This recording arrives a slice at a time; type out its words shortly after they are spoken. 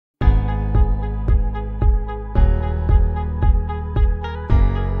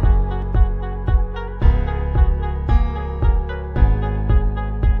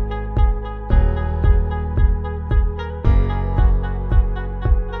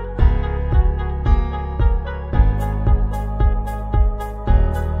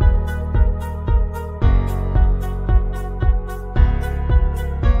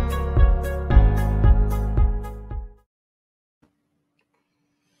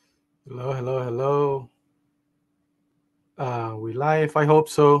Hello, hello, hello. We live, I hope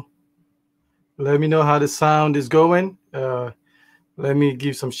so. Let me know how the sound is going. Let me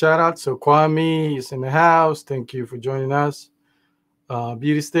give some shout outs. So, Kwame is in the house. Thank you for joining us.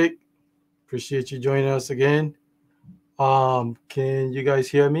 Beauty Stick, appreciate you joining us again. Can you guys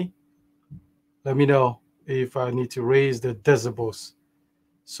hear me? Let me know if I need to raise the decibels.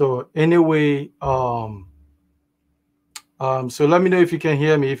 So, anyway, so let me know if you can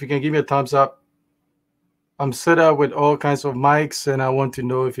hear me. If you can give me a thumbs up. I'm set up with all kinds of mics, and I want to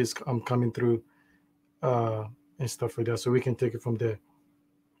know if I'm coming through uh, and stuff like that, so we can take it from there.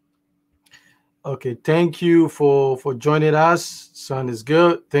 Okay, thank you for joining us. Sound is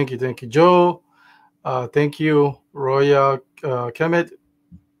good. Thank you, Joe. Thank you, Roya Kemet.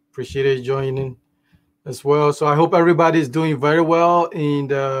 Appreciate you joining as well. So I hope everybody is doing very well.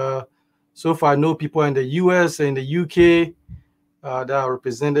 And so far, I know people in the U.S. and the U.K. That are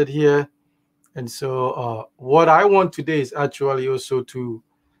represented here. And so what I want today is actually also to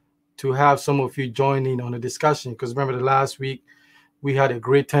have some of you joining on the discussion, because remember the last week we had a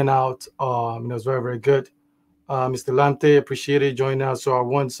great turnout. It was very, very good. Mr. Lante, appreciate it joining us. So I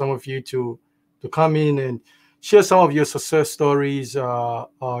want some of you to come in and share some of your success stories.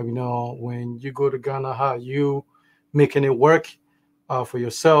 When you go to Ghana, how you making it work for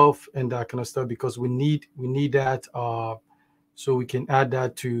yourself and that kind of stuff, because we need that so we can add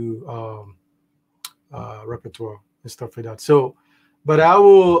that to repertoire and stuff like that. So, but I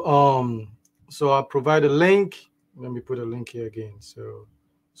will so I'll provide a link. Let me put a link here again. So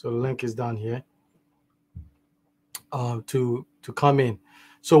the link is down here to come in.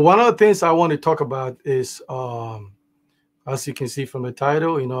 So one of the things I want to talk about is, as you can see from the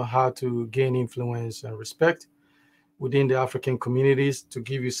title, how to gain influence and respect within the African communities. To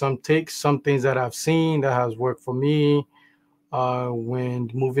give you some takes, some things that I've seen that has worked for me when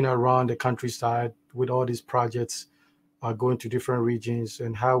moving around the countryside with all these projects, going to different regions,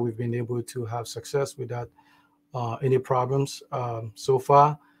 and how we've been able to have success without any problems so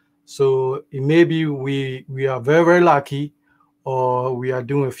far. So it may be we are very, very lucky, or we are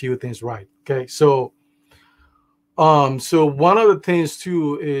doing a few things right. Okay, so one of the things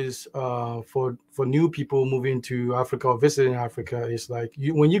too is for new people moving to Africa or visiting Africa is like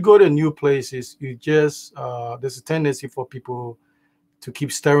when you go to new places, you just there's a tendency for people to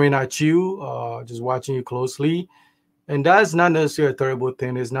keep staring at you, just watching you closely, and that's not necessarily a terrible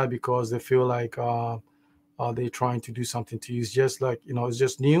thing. It's not because they feel like they're trying to do something to you. It's just like, it's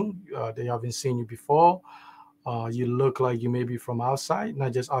just new. They haven't seen you before. You look like you may be from outside,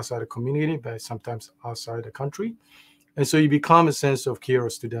 not just outside the community, but sometimes outside the country. And so you become a sense of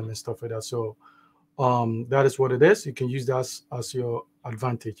curious to them and stuff like that. So that is what it is. You can use that as your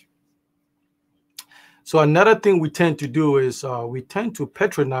advantage. So another thing we tend to do is we tend to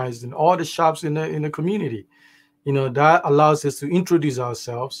patronize in all the shops in the community. That allows us to introduce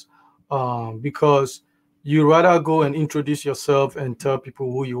ourselves, because you rather go and introduce yourself and tell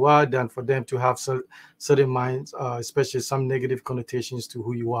people who you are than for them to have certain minds, especially some negative connotations to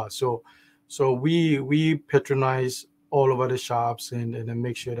who you are. So we patronize all over the shops, and then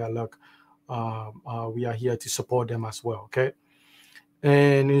make sure that, look, we are here to support them as well. Okay.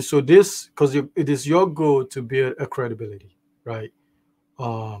 And so this, because it is your goal to build a credibility, right?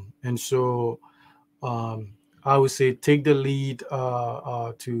 And so um, I would say take the lead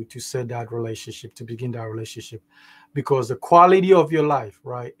to set that relationship, to begin that relationship, because the quality of your life,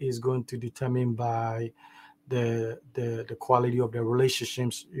 right, is going to determine by the quality of the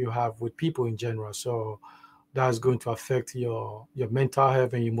relationships you have with people in general. So that's going to affect your mental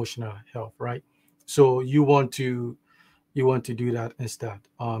health and emotional health, right? So you want to do that instead.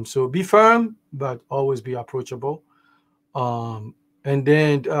 So be firm, but always be approachable. Um, and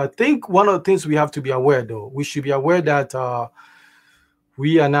then I think one of the things we have to be aware, though, we should be aware that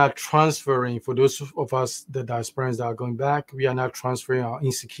we are not transferring, for those of us that are experienced that are going back, we are not transferring our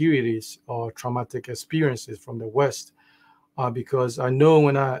insecurities or traumatic experiences from the West. Because I know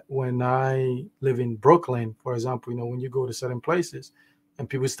when I live in Brooklyn, for example, when you go to certain places and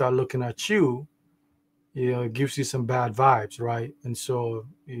people start looking at you, it gives you some bad vibes, right? And so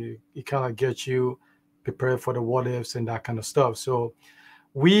it kind of gets you prepared for the what ifs and that kind of stuff. So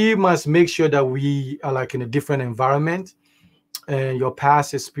we must make sure that we are like in a different environment, and your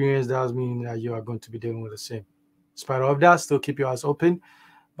past experience does mean that you are going to be dealing with the same. In spite of that, still keep your eyes open,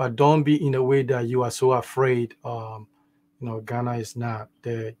 but don't be in a way that you are so afraid. Ghana is not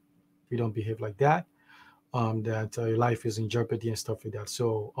there. We don't behave like that. That your life is in jeopardy and stuff like that.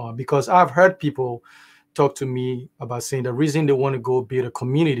 So, because I've heard people talk to me about saying the reason they want to go build a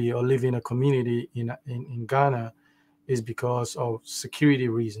community or live in a community in Ghana is because of security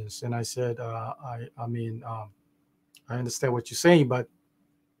reasons. And I said, I mean, I understand what you're saying, but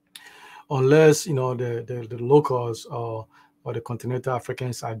unless the locals or the continental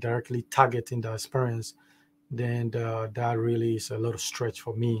Africans are directly targeting the experience, then that really is a little stretch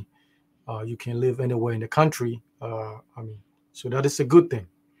for me. You can live anywhere in the country. I mean, so that is a good thing.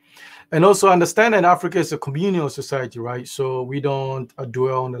 And also understand that Africa is a communal society, right? So we don't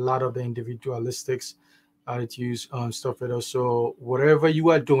dwell on a lot of the individualistics attitudes stuff like that. So whatever you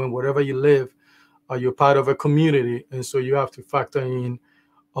are doing, wherever you live, you're part of a community, and so you have to factor in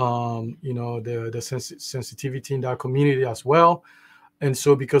the sensitivity in that community as well. And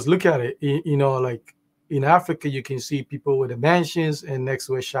so, because look at it, like in Africa, you can see people with the mansions and next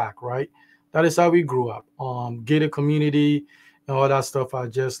to a shack, right? That is how we grew up. Gated community and all that stuff are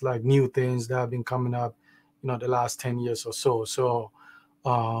just like new things that have been coming up, the last 10 years or so. So,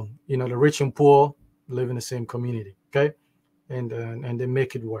 the rich and poor live in the same community, okay? And they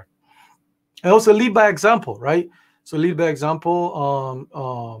make it work. And also lead by example, right? So lead by example,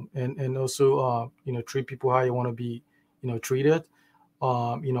 and also treat people how you want to be, treated.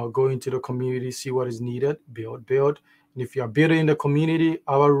 Go into the community, see what is needed, build. And if you are building in the community,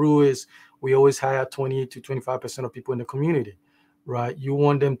 our rule is we always hire 20 to 25% of people in the community, right? You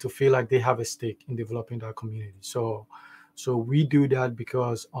want them to feel like they have a stake in developing that community. So we do that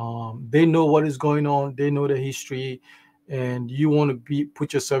because they know what is going on, they know the history, and you want to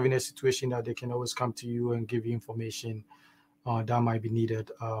put yourself in a situation that they can always come to you and give you information that might be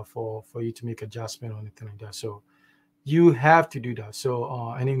needed for you to make adjustment or anything like that. So you have to do that.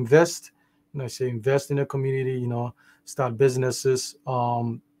 So and invest, say invest in the community, start businesses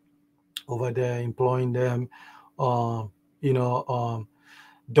over there, employing them. You know,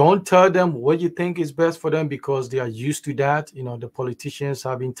 don't tell them what you think is best for them because they are used to that. The politicians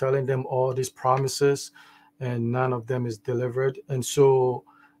have been telling them all these promises and none of them is delivered. And so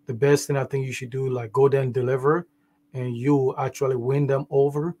the best thing I think you should do, like go there and deliver, and you actually win them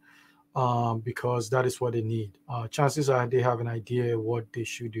over because that is what they need. Chances are they have an idea what they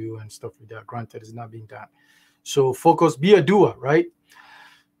should do and stuff like that. Granted, it's not being done. So focus, be a doer, right?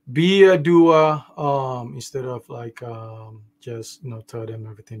 Be a doer instead of like just tell them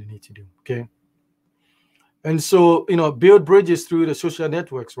everything they need to do. Okay. And so build bridges through the social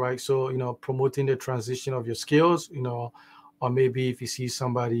networks, right? So promoting the transition of your skills, or maybe if you see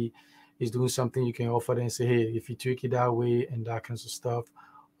somebody is doing something, you can offer them and say, hey, if you tweak it that way and that kinds of stuff,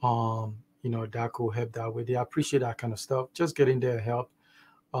 that could help that way. They appreciate that kind of stuff. Just getting their help.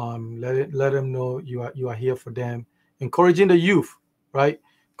 Let them know you are here for them. Encouraging the youth, right?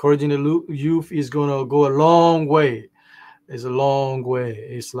 Encouraging the youth is gonna go a long way. It's a long way.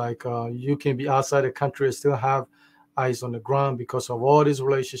 It's like you can be outside the country and still have eyes on the ground because of all this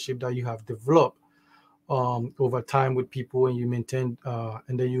relationship that you have developed over time with people, and you maintain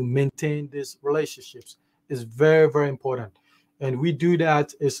and then you maintain these relationships. It's very, very important. And we do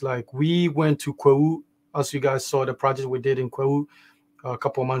that. It's like we went to Kwahu, as you guys saw the project we did in Kwahu a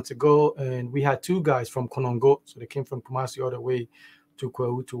couple of months ago, and we had two guys from Konongo, so they came from Kumasi all the way to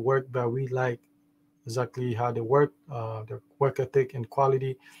Kwahu to work, but we like exactly how they work, their work ethic and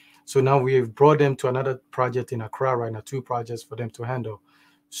quality. So now we've brought them to another project in Accra right now, two projects for them to handle.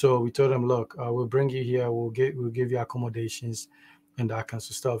 So we told them, look, we'll bring you here, we'll give you accommodations and that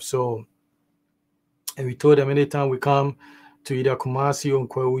kinds of stuff. So, and we told them anytime we come to either Kumasi or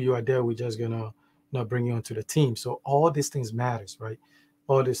Kwahu, you are there, we're just gonna bring you onto the team. So all these things matters, right?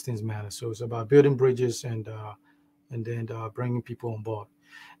 All these things matter. So it's about building bridges and then bringing people on board.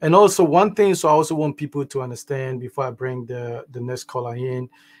 And also one thing, so I also want people to understand before I bring the next caller in,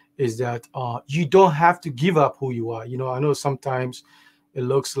 is that you don't have to give up who you are. I know sometimes it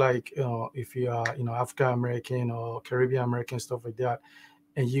looks like if you are African American or Caribbean American, stuff like that,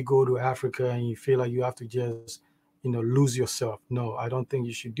 and you go to Africa and you feel like you have to just lose yourself. No, I don't think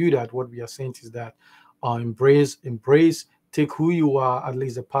you should do that. What we are saying is that embrace, take who you are, at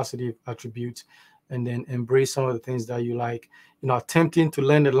least the positive attributes, and then embrace some of the things that you like. Attempting to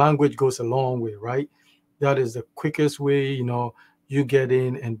learn the language goes a long way, right? That is the quickest way, you get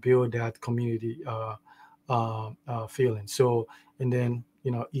in and build that community feeling. So, and then,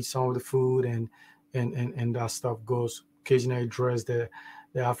 eat some of the food and that stuff goes. Occasionally dress the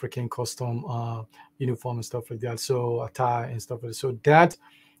African custom uniform and stuff like that. So attire and stuff like that. So that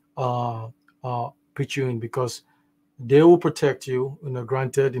put you in because they will protect you.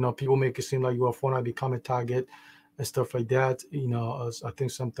 Granted, people make it seem like you are fun to become a target and stuff like that. I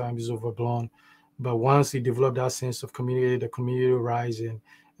think sometimes it's overblown. But once you develop that sense of community, the community will rise and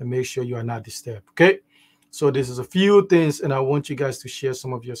make sure you are not disturbed. Okay. So this is a few things, and I want you guys to share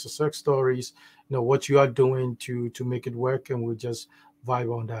some of your success stories, what you are doing to make it work, and we'll just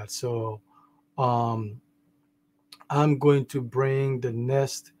vibe on that. So um, I'm going to bring the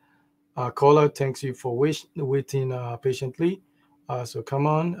next caller. Thanks you for waiting patiently. So come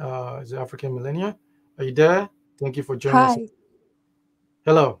on, the African Millennia, are you there? Thank you for joining us. Hi.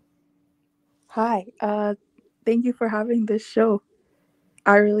 Hello. Hi. Thank you for having this show.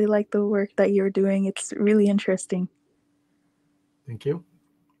 I really like the work that you're doing. It's really interesting. Thank you.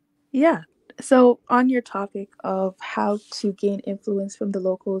 Yeah. So, on your topic of how to gain influence from the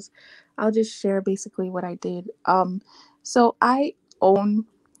locals, I'll just share basically what I did. So I own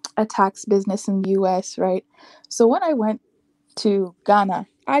a tax business in the US, right? So when I went to Ghana,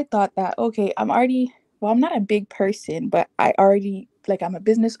 I thought that okay, I'm not a big person, but I already like I'm a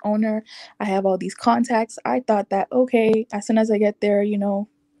business owner. I have all these contacts. I thought that okay, as soon as I get there,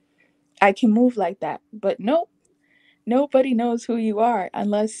 I can move like that. But nope, nobody knows who you are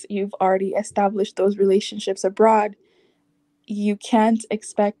unless you've already established those relationships abroad. You can't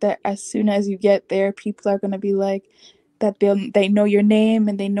expect that as soon as you get there, people are going to be like that they know your name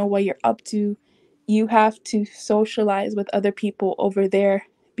and they know what you're up to. You have to socialize with other people over there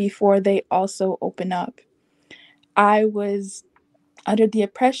before they also open up. I was under the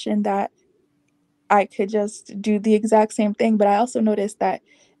impression that I could just do the exact same thing, but I also noticed that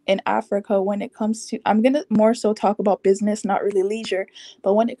in Africa, when it comes to, I'm going to more so talk about business, not really leisure,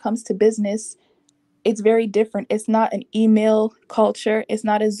 but when it comes to business, it's very different. It's not an email culture, it's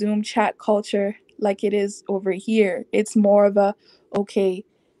not a Zoom chat culture like it is over here. It's more of a, okay,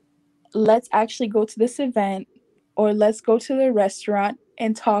 let's actually go to this event or let's go to the restaurant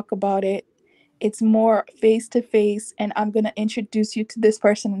and talk about it. It's more face to face, and I'm going to introduce you to this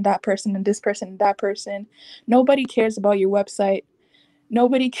person and that person and this person and that person. Nobody cares about your website.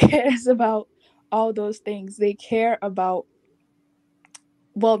 Nobody cares about all those things. They care about,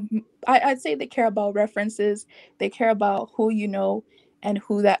 well, I'd say they care about references, they care about who you know and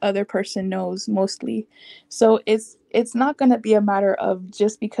who that other person knows mostly. So it's not going to be a matter of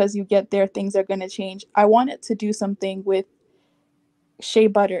just because you get there things are going to change. I wanted to do something with shea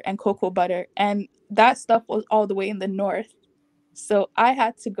butter and cocoa butter, and that stuff was all the way in the north. So I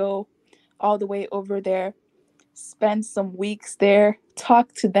had to go all the way over there, spend some weeks there,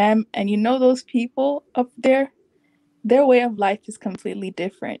 talk to them, and those people up there, their way of life is completely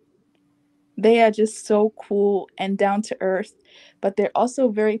different. They are just so cool and down to earth, but they're also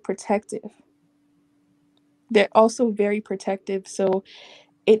very protective. They're also very protective. So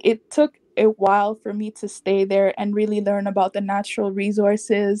it took a while for me to stay there and really learn about the natural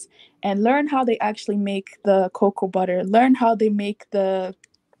resources and learn how they actually make the cocoa butter, learn how they make the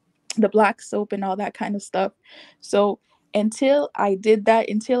black soap and all that kind of stuff. So until I did that,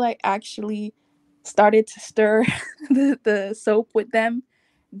 until I actually started to stir the soap with them,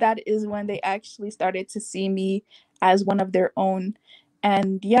 that is when they actually started to see me as one of their own.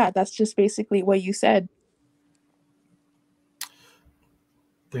 And yeah, that's just basically what you said.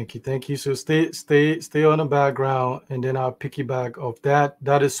 Thank you. Thank you. So stay on the background, and then I'll piggyback of that.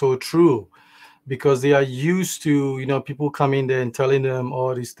 That is so true, because they are used to, people coming there and telling them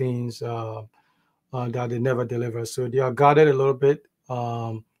all these things that they never deliver. So they are guarded a little bit.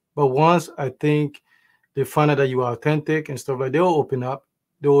 But once I think they find out that you are authentic and stuff like, they'll open up.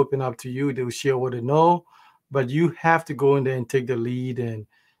 They'll open up to you. They'll share what they know. But you have to go in there and take the lead, and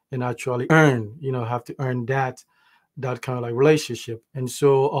actually earn. Have to earn that kind of like relationship. And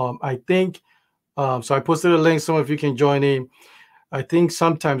so I think so. I posted a link. Some of you can join in. I think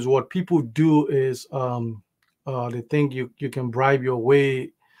sometimes what people do is they think you can bribe your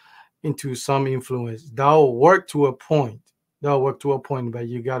way into some influence. That'll work to a point. That'll work to a point, but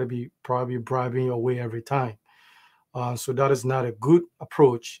you got to be probably bribing your way every time. So that is not a good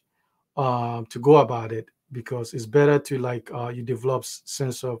approach to go about it, because it's better to like you develop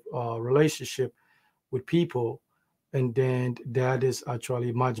sense of relationship with people, and then that is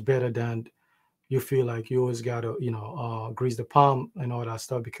actually much better than you feel like you always gotta grease the palm and all that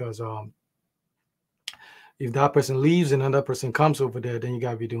stuff, because if that person leaves and another person comes over there, then you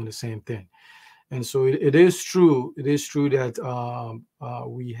gotta be doing the same thing. And so it is true. It is true that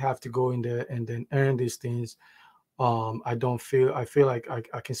we have to go in there and then earn these things. I feel like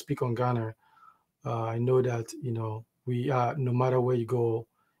I can speak on Ghana. I know that we are, no matter where you go,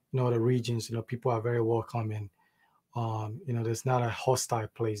 the regions, people are very welcoming. There's not a hostile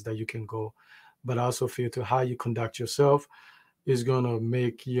place that you can go. But I also feel to how you conduct yourself is gonna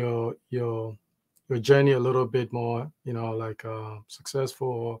make your journey a little bit more, like successful,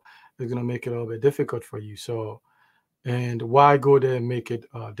 or it's gonna make it a little bit difficult for you. So, and why go there and make it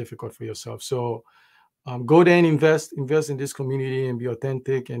difficult for yourself? So Go there and invest in this community and be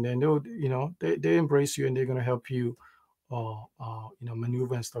authentic, and then they'll, they embrace you and they're gonna help you,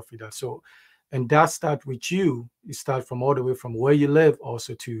 maneuver and stuff like that. So, and that start with you. You start from all the way from where you live,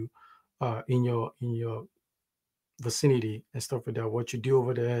 also to in your vicinity and stuff like that. What you do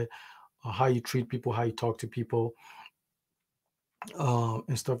over there, how you treat people, how you talk to people,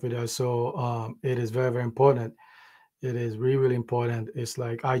 and stuff like that. So it is very, very important. It is really, really important. It's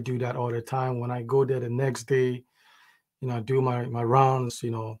like I do that all the time. When I go there the next day, do my rounds,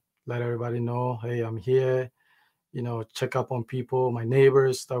 let everybody know, hey, I'm here, check up on people, my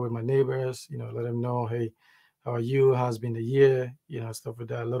neighbors, start with my neighbors, let them know, hey, how are you? How's been the year? Stuff like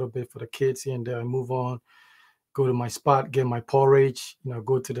that. A little bit for the kids here and there. I move on, go to my spot, get my porridge,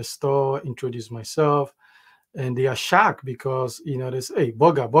 go to the store, introduce myself. And they are shocked because, they say, hey,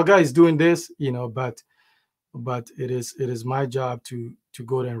 Boga is doing this, but it is my job to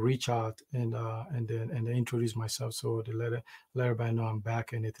go there and reach out and then introduce myself, so to let everybody know I'm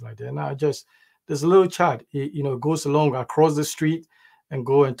back, anything like that. And I just, there's a little chat, goes along across the street and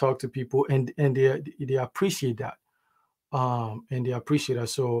go and talk to people, and they appreciate that, and they appreciate that.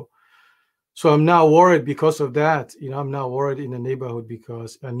 So I'm not worried because of that. I'm not worried in the neighborhood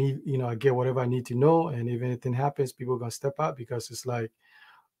because I need, I get whatever I need to know, and if anything happens, people are gonna step up because it's like,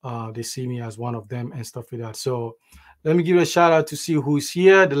 they see me as one of them and stuff like that. So let me give a shout out to see who's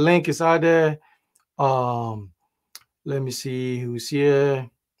here. The link is out there. Um, Let me see who's here.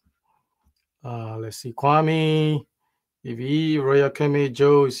 Let's see, Kwame, EVE, Royal Kemi,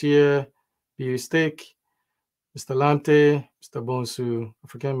 Joe is here. Beauty Stick, Mr. Lante, Mr. Bonsu,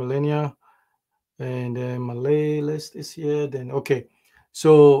 African Millennia, and then Malay list is here. Then okay.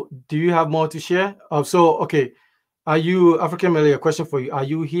 So do you have more to share? So okay. Are you African Malay? A question for you. Are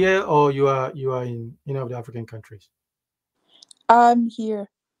you here or you are in any of the African countries? I'm here.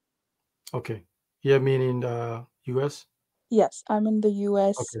 Okay. Here meaning the US? Yes, I'm in the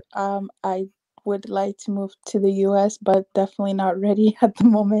US. Okay. I would like to move to the US, but definitely not ready at the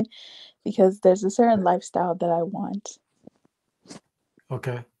moment because there's a certain lifestyle that I want.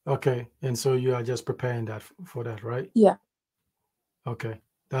 Okay. Okay. And so you are just preparing that for that, right? Yeah. Okay.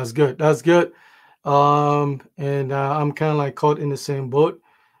 That's good. That's good. And I'm kind of like caught in the same boat.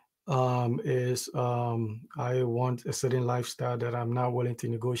 Is I want a certain lifestyle that I'm not willing to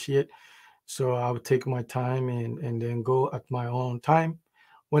negotiate. So I'll take my time and then go at my own time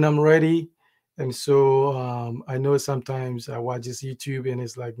when I'm ready. And so I know sometimes I watch this YouTube and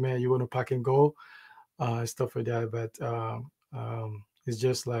it's like, man, you want to pack and go, and stuff like that. But it's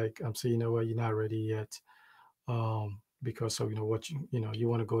just like I'm saying, what, you're not ready yet, because of what you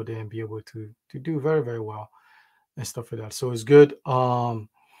want to go there and be able to do very, very well and stuff like that. So it's good.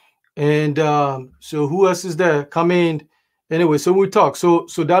 And so who else is there? Come in. Anyway, so we talk. So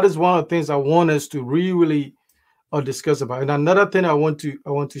that is one of the things I want us to really discuss about. And another thing I want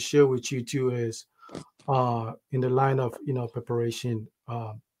to share with you too is in the line of preparation,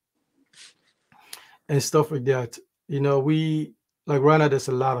 and stuff like that. We, like right now there's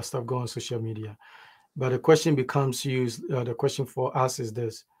a lot of stuff going on social media, but the question becomes used. The question for us is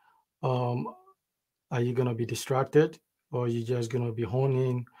this: um, Are you gonna be distracted, or are you just gonna be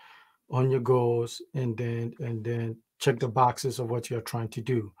honing on your goals and then check the boxes of what you're trying to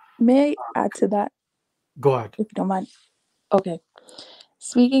do? May I add to that, Go ahead. if you don't mind? Okay.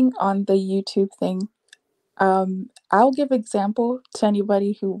 Speaking on the YouTube thing, I'll give example to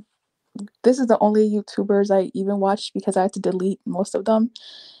anybody who this is the only YouTubers I even watched because I had to delete most of them.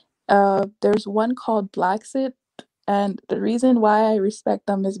 There's one called Blacksit, and the reason why I respect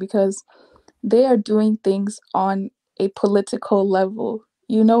them is because they are doing things on a political level.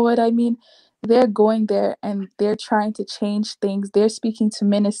 You know what I mean? They're going there and they're trying to change things. They're speaking to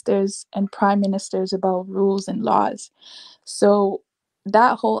ministers and prime ministers about rules and laws. So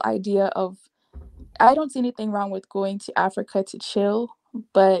that whole idea of I don't see anything wrong with going to Africa to chill,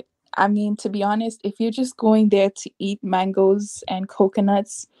 but I mean, to be honest, if you're just going there to eat mangoes and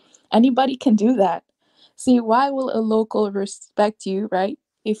coconuts, anybody can do that. See, why will a local respect you, right?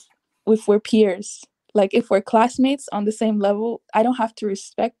 If we're peers, like if we're classmates on the same level, I don't have to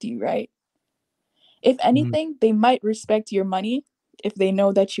respect you, right? If Mhm, anything, they might respect your money if they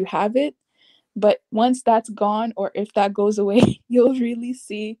know that you have it. But once that's gone, or if that goes away, you'll really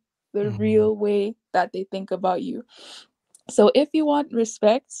see the mhm, real way that they think about you. So if you want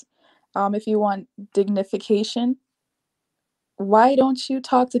respect, if you want dignification, why don't you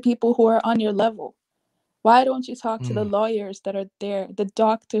talk to people who are on your level? Why don't you talk to the mhm, lawyers that are there, the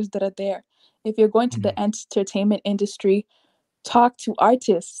doctors that are there? If you're going to mhm, the entertainment industry, talk to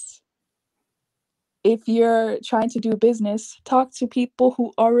artists. If you're trying to do business, talk to people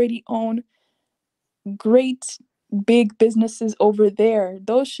who already own great big businesses over there.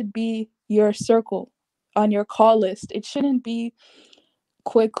 Those should be your circle on your call list. It shouldn't be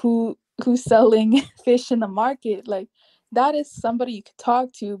Quick who's selling fish in the market. Like, that is somebody you could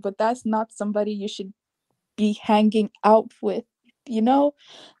talk to, but that's not somebody you should be hanging out with, you know?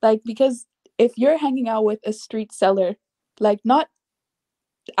 Like, because if you're hanging out with a street seller, like, not,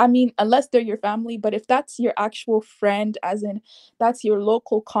 I mean, unless they're your family, but if that's your actual friend, as in that's your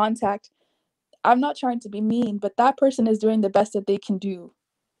local contact, I'm not trying to be mean, but that person is doing the best that they can do.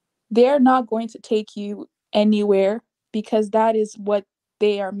 They're not going to take you anywhere because that is what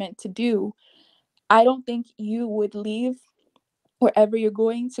they are meant to do. I don't think you would leave wherever you're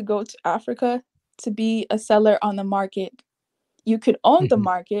going to go to Africa to be a seller on the market. You could own the Mhm.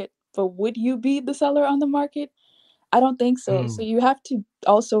 market, but would you be the seller on the market? I don't think so. So Mm. you have to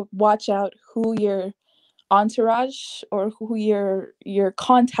also watch out who your entourage or who your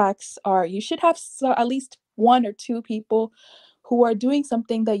contacts are. You should have at least one or two people who are doing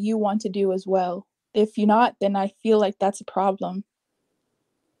something that you want to do as well. If you're not, then I feel like that's a problem.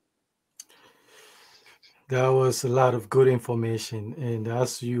 That was a lot of good information, and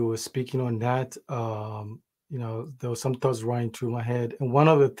as you were speaking on that, there was some thoughts running through my head, and one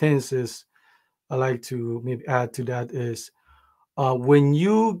of the things is I like to maybe add to that is when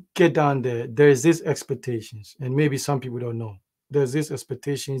you get down there, there's this expectations, and maybe some people don't know. There's this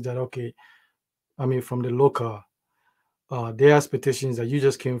expectations that okay, I mean from the local, their expectations that you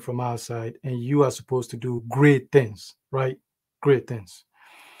just came from outside and you are supposed to do great things, right? Great things.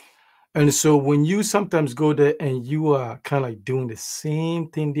 And so when you sometimes go there and you are kind of like doing the same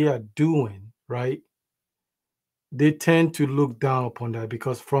thing they are doing, right? They tend to look down upon that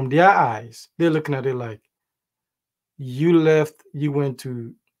because from their eyes, they're looking at it like you left, you went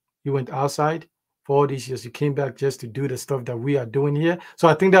outside for all these years, you came back just to do the stuff that we are doing here. So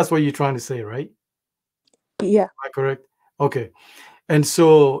I think that's what you're trying to say, right? Am Yeah. I correct? Okay. And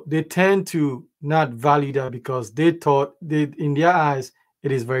so they tend to not value that because they thought they in their eyes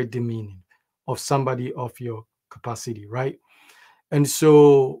it is very demeaning of somebody of your capacity, right? And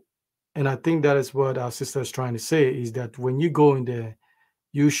so, and I think that is what our sister is trying to say is that when you go in there,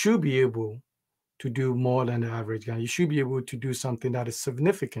 you should be able to do more than the average guy. You should be able to do something that is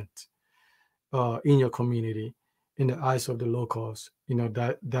significant in your community, in the eyes of the locals. You know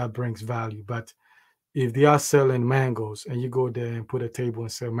that brings value. But if they are selling mangoes and you go there and put a table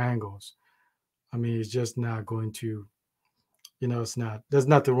and sell mangoes, I mean, it's just not going to, it's not. There's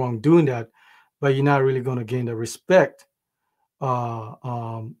nothing wrong doing that, but you're not really going to gain the respect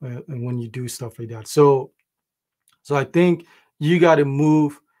and when you do stuff like that. So I think you got to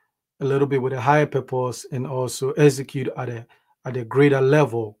move a little bit with a higher purpose and also execute at a greater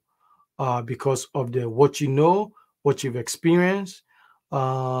level because of the what you know, what you've experienced,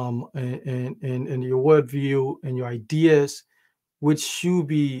 and your worldview and your ideas, which should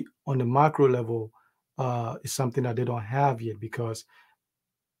be on the macro level, is something that they don't have yet because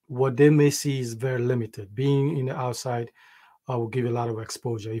what they may see is very limited. Being in the outside will give you a lot of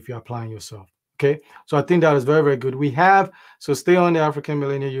exposure if you're applying yourself. Okay, so I think that is very, very good. We have so stay on the African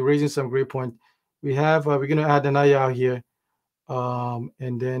millennial. You're raising some great point. We have we're going to add Anaya out here,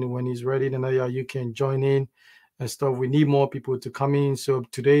 and then when he's ready, Anaya, you can join in and stuff. We need more people to come in. So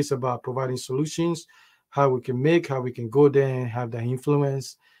today is about providing solutions, how we can go there and have that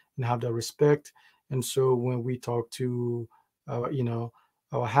influence and have that respect. And so when we talk to, our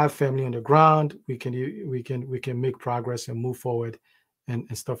have family on the ground, we can make progress and move forward and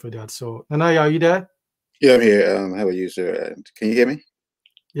stuff like that. So Anaya, are you there? Yeah, I'm here. How are you, sir? Can you hear me?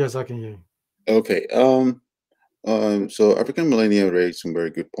 Yes, I can hear you. Okay. So African Millennial raised some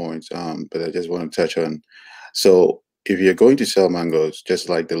very good points. But I just want to touch on. So if you're going to sell mangoes, just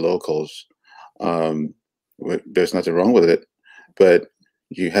like the locals, um, there's nothing wrong with it, but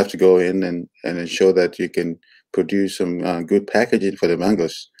you have to go in and ensure that you can produce some good packaging for the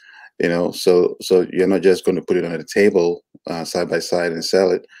mangoes. So you're not just going to put it on the table side by side and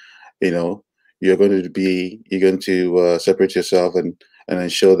sell it. you know you're going to separate yourself and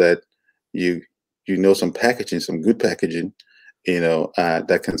ensure that you some packaging, some good packaging,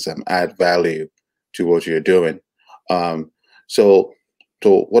 that can some add value to what you're doing. um so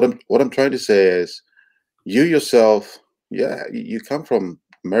what I'm trying to say is, you yourself, yeah, you come from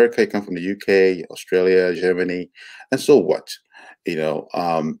America, you come from the UK, Australia, Germany, and so what? you know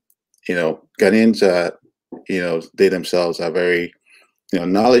um Ghanaians, they themselves are very,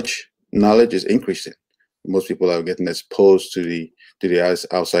 knowledge is increasing. Most people are getting exposed to the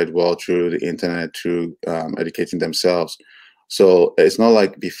outside world through the internet, through educating themselves. So it's not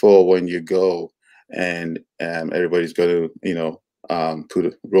like before, when you go and everybody's going to,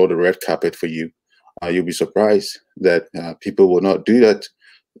 roll the red carpet for you. you'll be surprised that people will not do that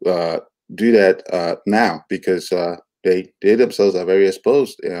now, because they themselves are very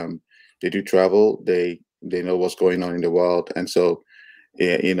exposed. They do travel. They know what's going on in the world, and so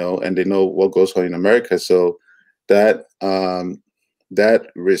yeah, and they know what goes on in America. So that that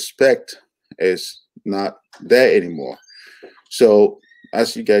respect is not there anymore. So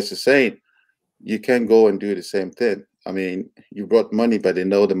as you guys are saying, you can go and do the same thing. I mean, you brought money, but they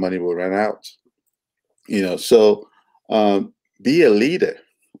know the money will run out. So be a leader,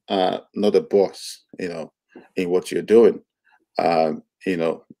 not a boss. In what you're doing.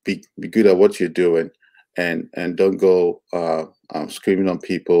 Be good at what you're doing, and don't go screaming on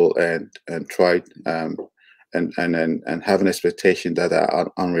people and try and have an expectation that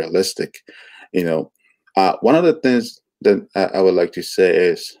are unrealistic. One of the things that I would like to say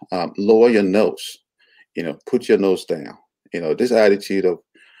is lower your nose. Put your nose down. This attitude of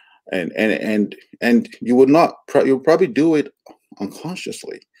and you would not you'll probably do it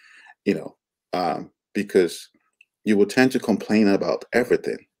unconsciously. Because you will tend to complain about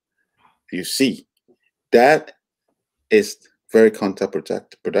everything you see. That is very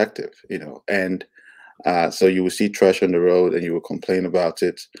counterproductive, and so you will see trash on the road and you will complain about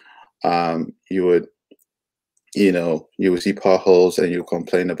it. You would see potholes and you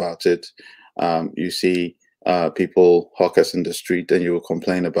complain about it. You see people, hawkers in the street, and you will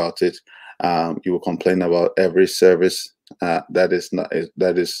complain about it. You will complain about every service that is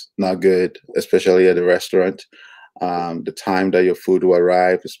not good, especially at a restaurant. The time that your food will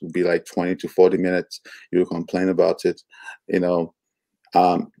arrive will be like 20 to 40 minutes. You will complain about it. You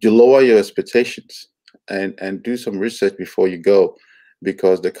lower your expectations and do some research before you go,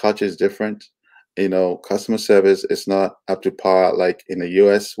 because the culture is different. Customer service is not up to par like in the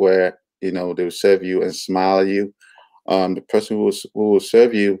US, where they will serve you and smile at you. The person who will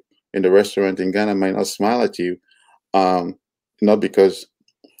serve you in the restaurant in Ghana might not smile at you, not because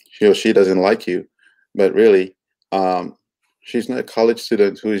he or she doesn't like you, but really she's not a college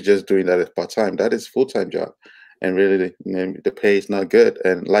student who is just doing that as part-time. That is full-time job, and really the pay is not good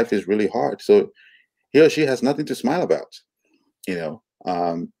and life is really hard. So he or she has nothing to smile about.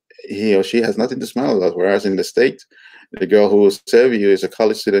 He or she has nothing to smile about. Whereas in the States, the girl who will serve you is a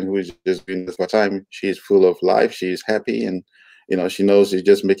college student who is just doing this part-time. She is full of life. She is happy, and she knows she's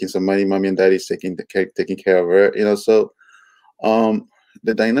just making some money. Mommy and daddy's taking care of her. So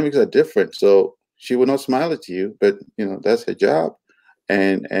the dynamics are different. So she will not smile at you, but that's her job,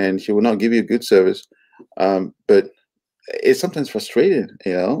 and she will not give you good service. But it's sometimes frustrating,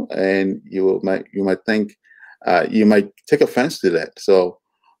 and you might think you might take offense to that. So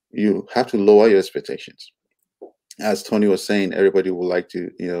you have to lower your expectations. As Tony was saying, everybody would like to,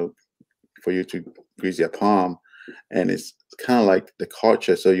 for you to grease their palm, and it's kind of like the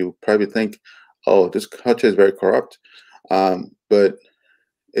culture. So you probably think, oh, this culture is very corrupt, but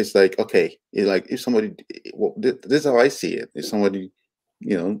it's like, okay, it's like if somebody, well, this is how I see it. If somebody,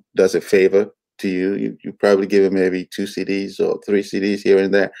 does a favor to you, you probably give them maybe 2 CDs or 3 CDs here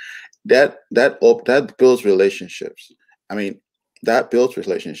and there. That builds relationships. I mean, that builds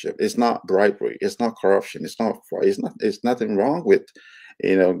relationship. It's not bribery. It's not corruption. It's nothing wrong with,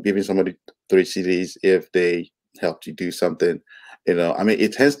 giving somebody 3 CDs if they helped you do something. I mean,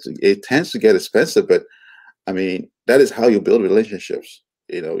 it tends to get expensive, but I mean, that is how you build relationships.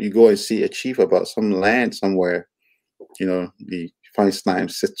 You go and see a chief about some land somewhere. He finds time,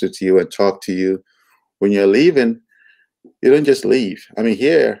 sits with you and talk to you. When you're leaving, you don't just leave. I mean,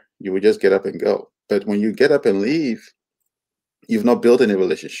 here you would just get up and go. But when you get up and leave, you've not built any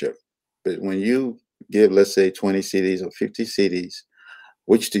relationship. But when you give, let's say, 20 CDs or 50 CDs,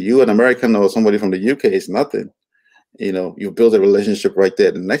 which to you, an American or somebody from the UK, is nothing. You build a relationship right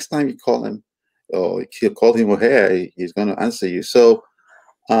there. The next time you call him, or you call him or her, he's going to answer you. So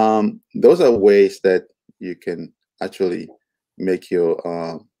those are ways that you can actually make your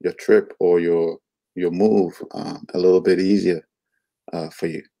trip or your move a little bit easier for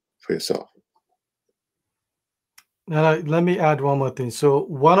yourself. Now, let me add one more thing. So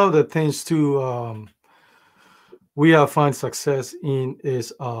one of the things too we have found success in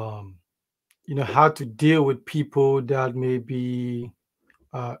is how to deal with people that may be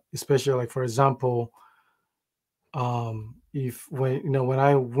especially, like, for example, if when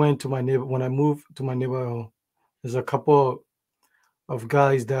I went to my neighbor when I moved to my neighborhood, there's a couple of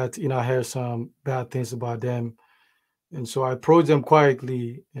guys that I heard some bad things about them. And so I approached them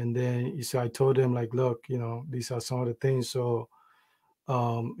quietly, and then I told them, like, look, these are some of the things. So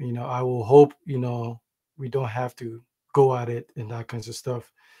I will hope we don't have to go at it and that kinds of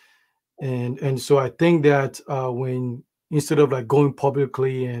stuff. And so I think that when instead of like going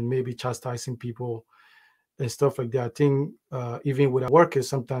publicly and maybe chastising people and stuff like that. I think even with our workers,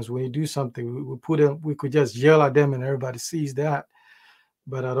 sometimes when you do something, we put them, we could just yell at them and everybody sees that.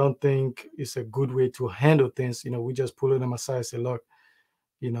 But I don't think it's a good way to handle things. We just pull them aside and say, look,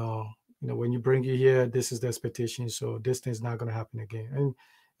 you know, when you bring it here, this is the expectation. So this thing's not going to happen again.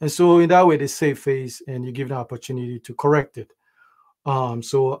 And so in that way, they save face and you give them opportunity to correct it.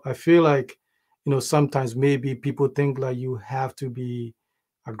 So I feel like, sometimes maybe people think like you have to be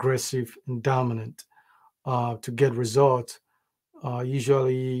aggressive and dominant to get results.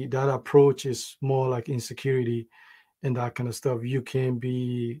 Usually that approach is more like insecurity and that kind of stuff. You can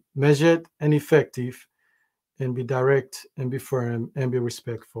be measured and effective and be direct and be firm and be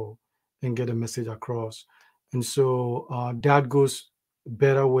respectful and get a message across. And so that goes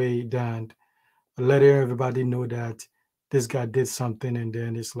better way than letting everybody know that this guy did something and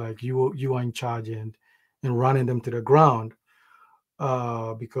then it's like you are in charge and running them to the ground.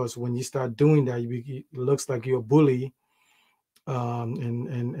 Because when you start doing that, it looks like you're a bully,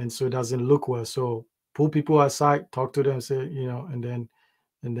 and so it doesn't look well. So pull people aside, talk to them, say, and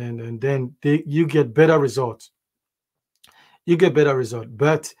then you get better results. You get better result.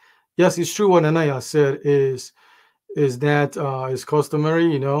 But yes, it's true what Anaya said is that it's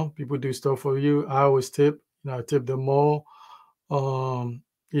customary, people do stuff for you. I always tip, I tip them more.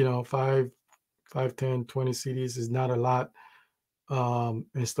 5, 10, 20 CDs is not a lot,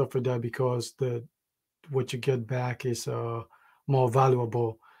 and stuff like that, because what you get back is more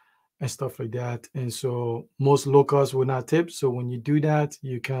valuable and stuff like that. And so most locals will not tip. So when you do that,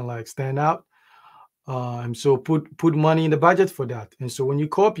 you can like stand out. And so put money in the budget for that. And so when you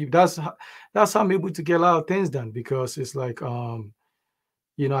call people, that's how I'm able to get a lot of things done, because it's like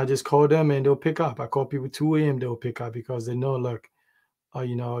I just call them and they'll pick up. I call people 2 a.m. they'll pick up because they know, look,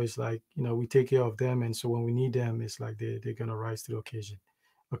 it's like, we take care of them. And so when we need them, it's like they're gonna rise to the occasion.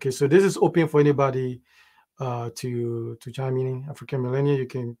 Okay, so this is open for anybody to chime in. African Millennial, you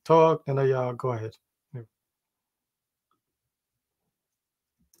can talk, and y'all go ahead. Yeah.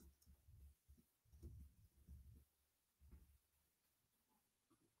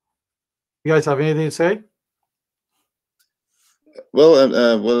 You guys have anything to say? Well,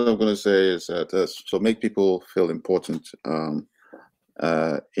 what I'm going to say is that so make people feel important.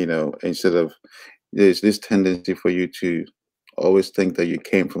 Instead of there's this tendency for you to always think that you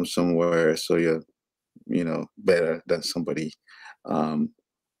came from somewhere, so you're better than somebody.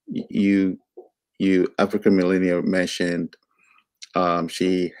 You African Millennial mentioned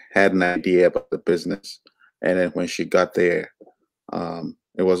she had an idea about the business, and then when she got there,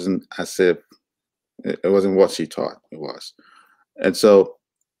 it wasn't as if it wasn't what she thought it was. And so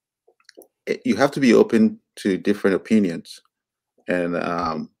you have to be open to different opinions and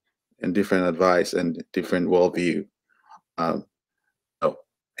different advice and different worldview.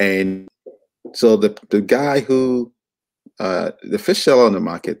 And so the guy who the fish seller on the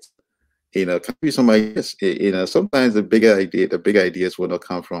market, can be somebody. Sometimes the big ideas will not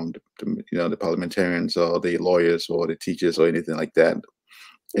come from the parliamentarians or the lawyers or the teachers or anything like that.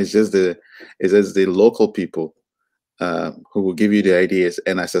 It's just the local people who will give you the ideas.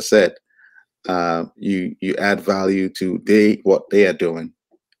 And as I said, you add value to what they are doing.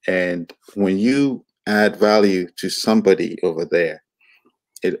 And when you add value to somebody over there,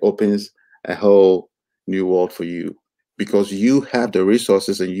 it opens a whole new world for you, because you have the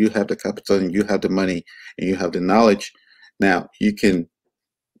resources and you have the capital and you have the money and you have the knowledge. Now you can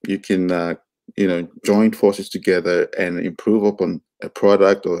join forces together and improve upon a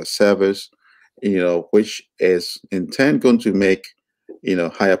product or a service, which is in turn going to make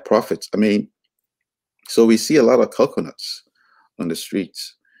higher profits. I mean, so we see a lot of coconuts on the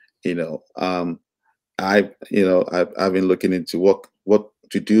streets. I've been looking into what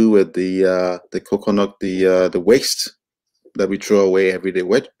to do with the coconut, the waste that we throw away every day.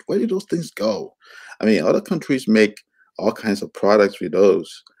 Where do those things go? I mean, other countries make all kinds of products with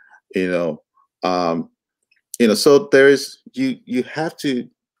those. So there is you have to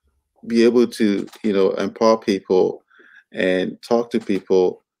be able to empower people and talk to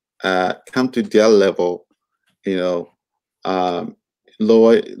people, come to their level,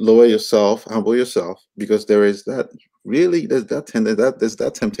 lower yourself, humble yourself, because there's that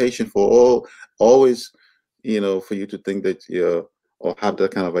temptation for always, for you to think that or have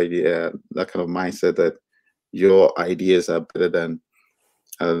that kind of idea, that kind of mindset that your ideas are better than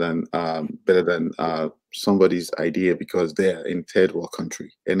somebody's idea because they're in third world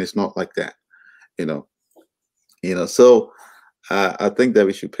country, and it's not like that, So I think that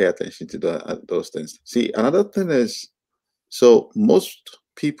we should pay attention to those things. See, another thing is, so most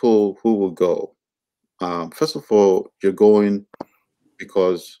people who will go First of all, you're going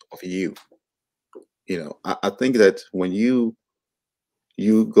because of you. I think that when you're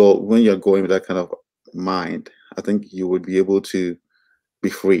going with that kind of mind, I think you would be able to be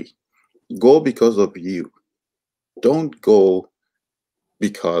free. Go because of you. Don't go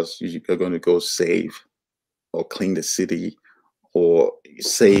because you're going to go save or clean the city or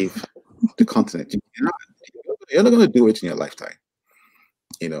save the continent. You're not going to do it in your lifetime,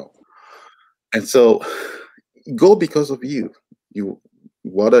 you know. And so go because of you. You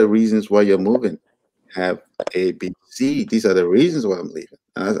What are the reasons why you're moving? Have A, B, C. These are the reasons why I'm leaving.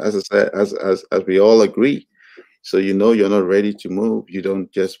 As I said, as we all agree. So you're not ready to move. You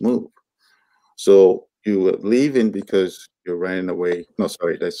don't just move. So you are leaving because you're running away. No,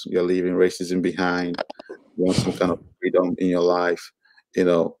 sorry, you're leaving racism behind. You want some kind of freedom in your life. You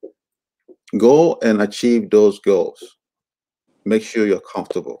know, go and achieve those goals. Make sure you're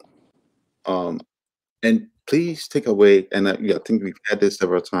comfortable. Um, and please take away. And I think we've had this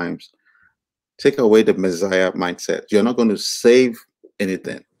several times. Take away the Messiah mindset. You're not going to save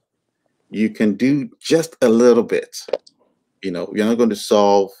anything. You can do just a little bit. You're not going to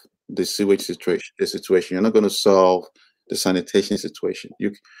solve the sewage situation. You're not going to solve the sanitation situation.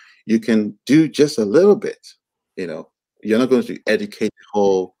 You can do just a little bit. You're not going to educate the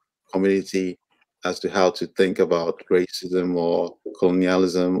whole community as to how to think about racism or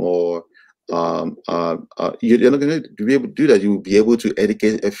colonialism or you're not going to be able to do that. You will be able to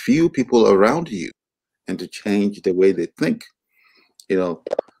educate a few people around you and to change the way they think.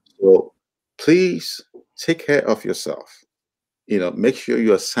 So please take care of yourself. Make sure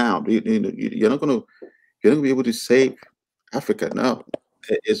you are sound. You're not gonna be able to save Africa. No,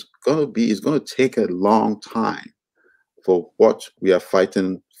 it's gonna take a long time for what we are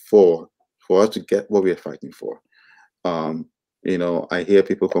fighting for us to get what we are fighting for. I hear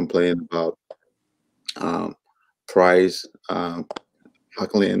people complain about price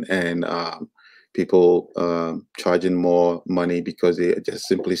huckling and people charging more money because they just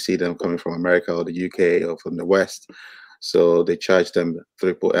simply see them coming from America or the UK or from the West. So they charge them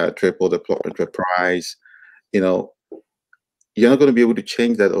triple the price. You're not going to be able to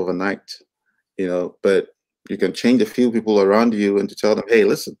change that overnight. But you can change a few people around you and to tell them, hey,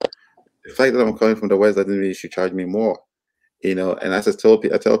 listen, the fact that I'm coming from the West doesn't mean you should charge me more. And as I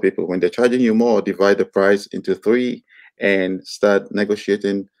tell people, when they're charging you more, divide the price into three and start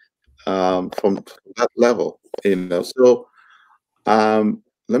negotiating from that level. So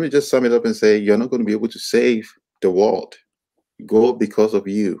let me just sum it up and say you're not going to be able to save the world. Go because of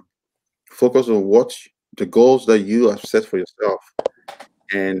you. Focus on what the goals that you have set for yourself.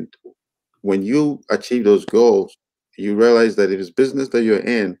 And when you achieve those goals, you realize that if it's business that you're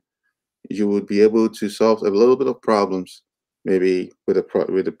in, you would be able to solve a little bit of problems, maybe with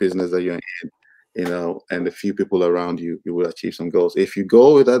the business that you're in, and the few people around you, you will achieve some goals. If you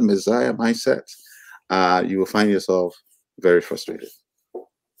go with that Messiah mindset, you will find yourself very frustrated.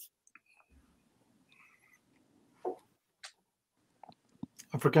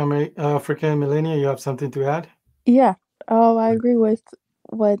 African millennial, you have something to add? Yeah. Oh, I agree with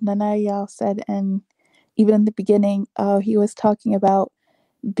what Nana Yao said, and even in the beginning, he was talking about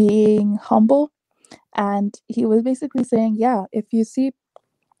being humble, and he was basically saying, yeah, if you see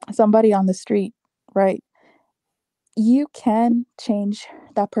somebody on the street, right, you can change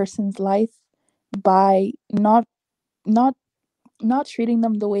that person's life by not not treating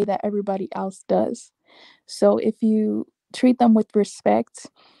them the way that everybody else does. So if you treat them with respect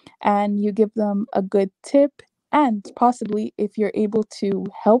and you give them a good tip, and possibly if you're able to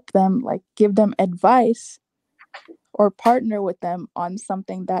help them, like give them advice or partner with them on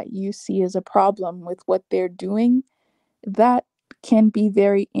something that you see as a problem with what they're doing, that can be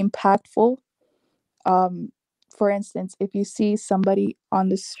very impactful. Um, for instance, if you see somebody on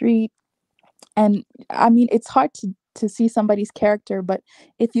the street, and I mean, it's hard to see somebody's character, but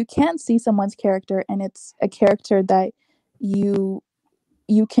if you can see someone's character and it's a character that you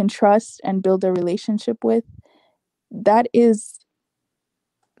you can trust and build a relationship with, that is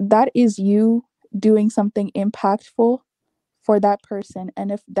you doing something impactful for that person.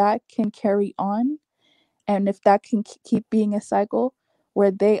 And if that can carry on, and if that can keep being a cycle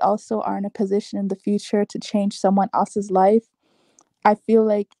where they also are in a position in the future to change someone else's life, I feel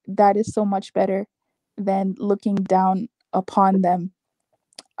like that is so much better than looking down upon them.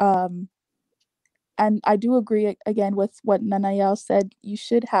 Um, and I do agree again with what Nanayal said. You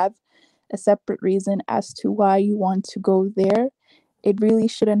should have a separate reason as to why you want to go there. It really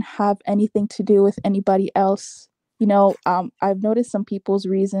shouldn't have anything to do with anybody else. I've noticed some people's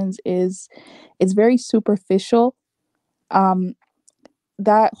reasons is it's very superficial. Um,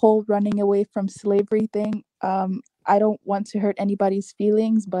 that whole running away from slavery thing, I don't want to hurt anybody's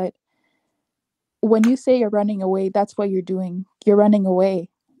feelings, but when you say you're running away, that's what you're doing. You're running away.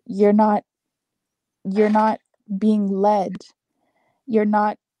 You're not you're not being led. You're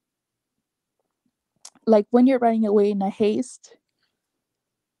not, like, when you're running away in a haste,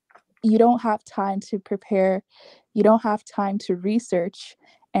 you don't have time to prepare. You don't have time to research.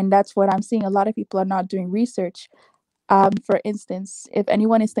 And that's what I'm seeing. A lot of people are not doing research. For instance, if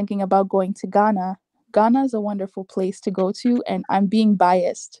anyone is thinking about going to Ghana, Ghana is a wonderful place to go to, and I'm being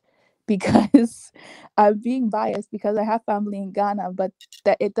biased because I have family in Ghana, but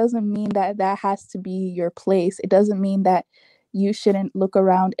that it doesn't mean that that has to be your place. It doesn't mean that you shouldn't look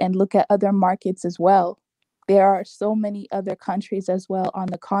around and look at other markets as well. There are so many other countries as well on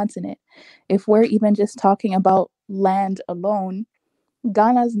the continent. If we're even just talking about land alone,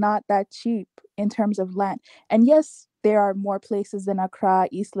 Ghana's not that cheap in terms of land. And yes, there are more places than Accra,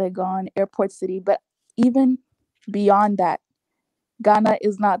 East Legon, Airport City, but even beyond that, Ghana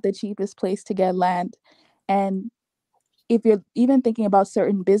is not the cheapest place to get land. And if you're even thinking about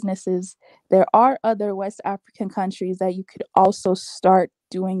certain businesses, there are other West African countries that you could also start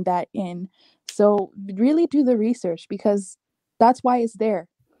doing that in. So really do the research, because that's why it's there.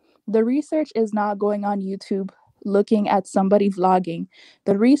 The research is not going on YouTube looking at somebody vlogging.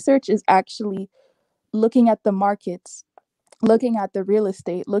 The research is actually looking at the markets, looking at the real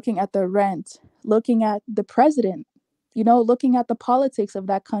estate, looking at the rent, looking at the president, looking at the politics of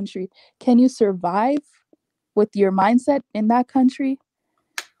that country. Can you survive with your mindset in that country?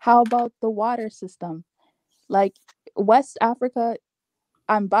 How about the water system? Like, West Africa,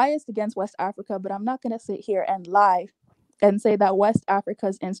 I'm biased against West Africa, but I'm not going to sit here and lie and say that West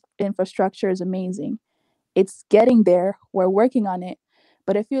Africa's infrastructure is amazing. It's getting there. We're working on it.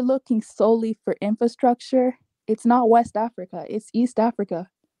 But if you're looking solely for infrastructure, it's not West Africa, it's East Africa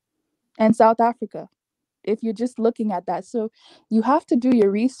and South Africa, if you're just looking at that. So you have to do your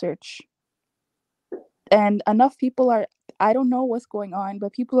research. And enough people are, I don't know what's going on,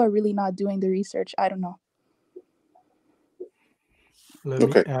 but people are really not doing the research. I don't know. Let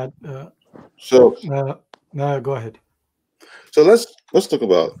me add. So go ahead. So let's talk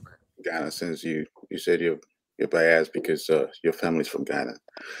about Ghana, since you said you're biased because your family's from Ghana.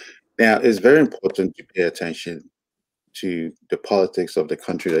 Now, it's very important to pay attention to the politics of the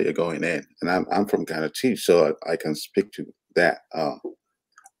country that you're going in, and I'm from Ghana too, so I can speak to that.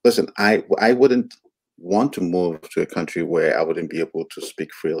 Listen, I wouldn't want to move to a country where I wouldn't be able to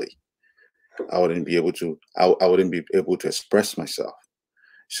speak freely. I wouldn't be able to. I wouldn't be able to express myself.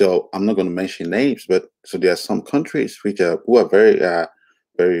 So I'm not going to mention names, but so there are some countries who are very,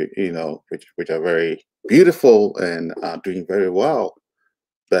 very, which are very beautiful and doing very well,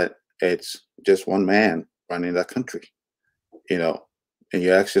 but it's just one man running that country, and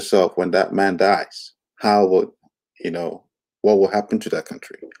you ask yourself, when that man dies, how will, what will happen to that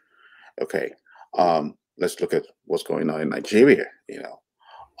country? Okay, let's look at what's going on in Nigeria.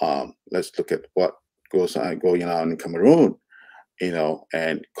 Let's look at what going on in Cameroon,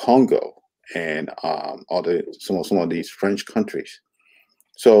 and Congo, and some of these French countries.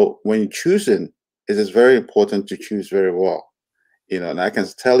 So when you're choosing, it is very important to choose very well. And I can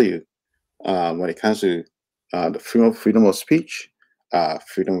tell you, when it comes to the freedom of speech,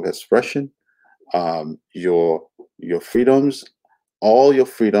 freedom of expression, your freedoms, all your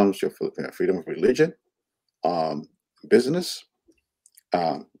freedoms, your freedom of religion, business,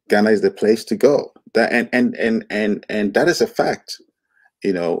 Ghana is the place to go. That and that is a fact.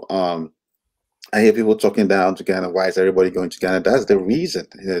 I hear people talking down to Ghana. Why is everybody going to Ghana? That's the reason.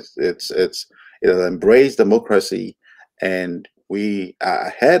 It has embraced democracy, and we are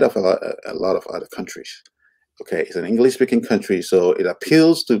ahead of a lot of other countries. Okay, it's an English-speaking country, so it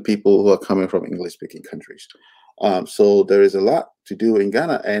appeals to people who are coming from English-speaking countries. So there is a lot to do in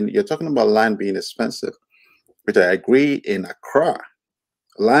Ghana, and you're talking about land being expensive, which I agree. In Accra,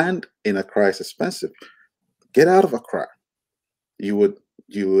 land in Accra is expensive. Get out of Accra. You will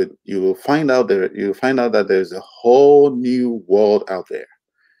find out that there's a whole new world out there,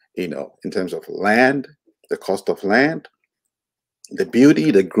 in terms of land, the cost of land, the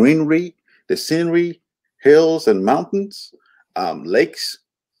beauty, the greenery, the scenery, hills and mountains, lakes,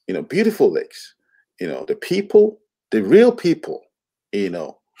 beautiful lakes, the people, the real people,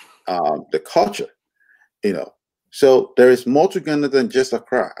 the culture, So there is more to Ghana than just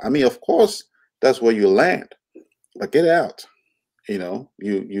Accra. I mean, of course, that's where you land, but get out. You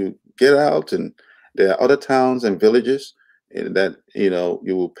get out, and there are other towns and villages that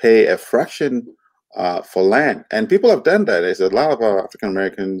you will pay a fraction for land, and people have done that. There's a lot of African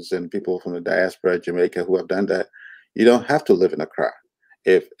Americans and people from the diaspora, Jamaica, who have done that. You don't have to live in Accra.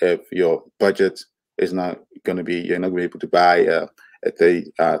 if your budget is not going to be, you're not going to be able to buy a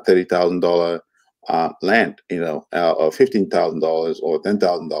 $30,000 land, or $15,000 or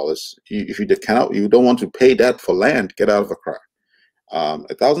 $10,000. If you cannot, you don't want to pay that for land, get out of a car.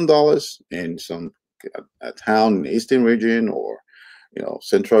 $1,000 in a town in the eastern region, or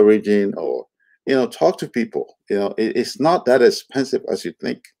central region, or talk to people. It's not that expensive as you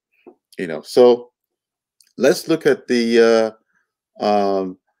think. So let's look at the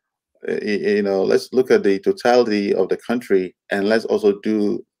let's look at the totality of the country, and let's also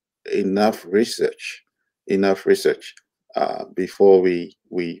do enough research before we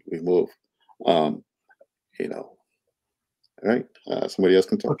move. All right. Somebody else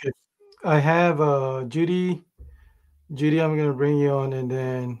can talk. Okay. I have Judy. Judy, I'm gonna bring you on, and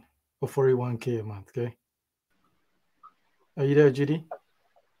then for 41K a month. Okay. Are you there, Judy?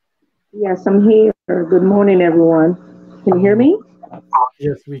 Yes, I'm here. Good morning, everyone. Can you hear me?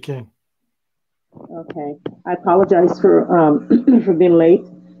 Yes, we can. Okay. I apologize for for being late.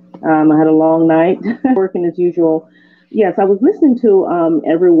 I had a long night working as usual. Yes, I was listening to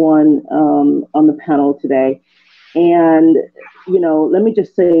everyone on the panel today, and let me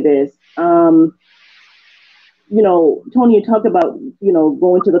just say this. Tony, you talked about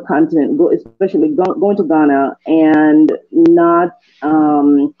going to the continent, especially going to Ghana, and not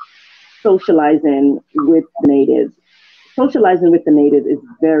socializing with the natives. Socializing with the natives is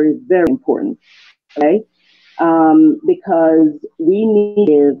very, very important, okay? Because we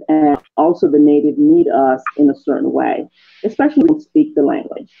need, and also the native need us in a certain way, especially when we speak the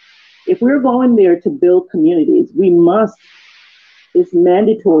language. If we're going there to build communities, it's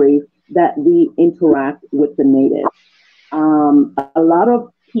mandatory that we interact with the natives. A lot of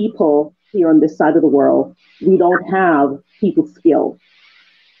people here on this side of the world, we don't have people skills.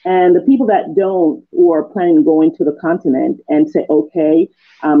 And the people that don't, or are planning on going to the continent and say, okay,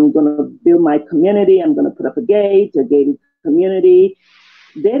 I'm going to build my community, I'm going to put up a gated community,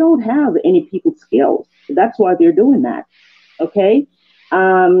 they don't have any people skills. That's why they're doing that, okay?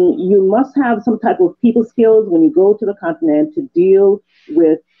 You must have some type of people skills when you go to the continent to deal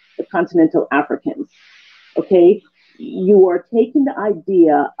with the continental Africans, okay? You are taking the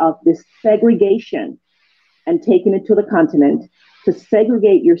idea of this segregation and taking it to the continent to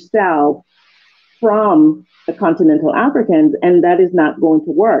segregate yourself from the continental Africans, and that is not going to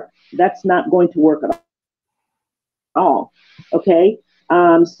work. That's not going to work at all, okay?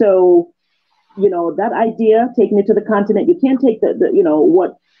 So, that idea, taking it to the continent, you can't take the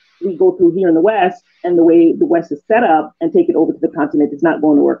what we go through here in the West and the way the West is set up and take it over to the continent. It's not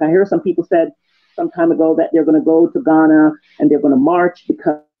going to work. I hear some people said some time ago that they're going to go to Ghana and they're going to march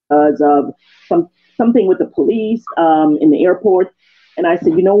because of something with the police in the airport. And I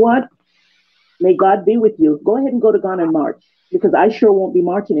said, you know what? May God be with you. Go ahead and go to Ghana and march, because I sure won't be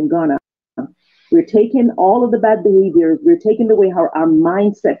marching in Ghana. We're taking all of the bad behaviors. We're taking away our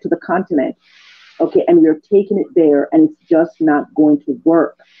mindset to the continent. Okay, and we're taking it there, and it's just not going to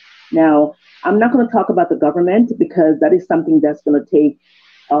work. Now, I'm not going to talk about the government, because that is something that's going to take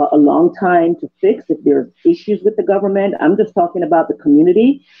a long time to fix if there's issues with the government. I'm just talking about the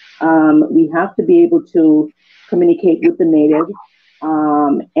community. We have to be able to communicate with the natives,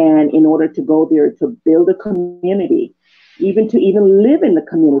 and in order to go there to build a community, even live in the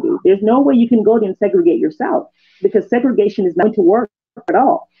community. There's no way you can go there and segregate yourself, because segregation is not going to work at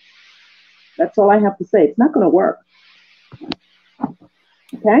all. That's all I have to say. It's not going to work.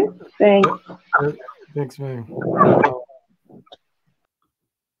 Okay? Thanks. Thanks, man.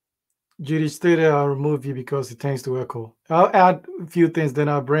 Judy, stay there. I'll remove you because it tends to echo. I'll add a few things, then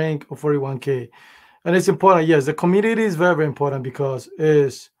I'll bring 41K. And it's important. Yes, the community is very, very important, because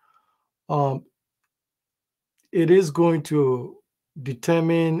it is going to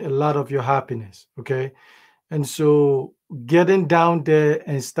determine a lot of your happiness. Okay. And so getting down there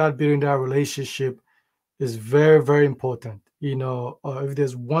and start building that relationship is very, very important. If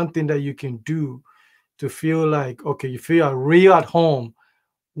there's one thing that you can do to feel like, okay, you feel real at home,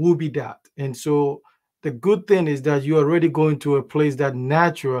 will be that. And so the good thing is that you're already going to a place that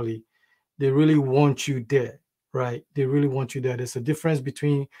naturally they really want you there, right? They really want you there. There's a difference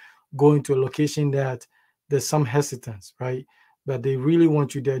between going to a location that there's some hesitance, right? But they really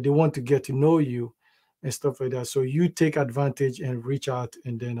want you there. They want to get to know you and stuff like that. So you take advantage and reach out,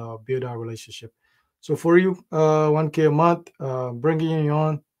 and then build our relationship. So for you, 1K a month, bringing you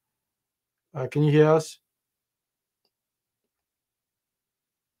on. Can you hear us?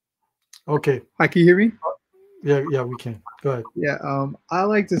 Okay. Hi, can you hear me? Yeah, we can. Go ahead. Yeah, I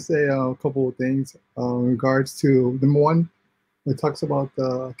like to say a couple of things in regards to number one. It talks about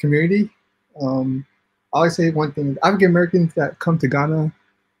the community. always say one thing: African Americans that come to Ghana,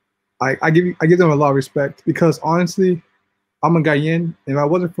 I give them a lot of respect because honestly, I'm a Ghanaian. If I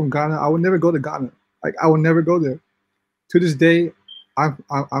wasn't from Ghana, I would never go to Ghana. Like I would never go there. To this day, like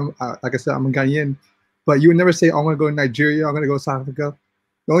I said, I'm a Ghanaian, but you would never say, "I'm gonna go to Nigeria. I'm gonna go to South Africa."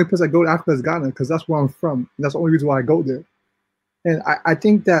 The only place I go to Africa is Ghana because that's where I'm from. And that's the only reason why I go there. And I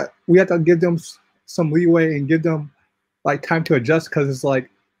think that we have to give them some leeway and give them like time to adjust because it's like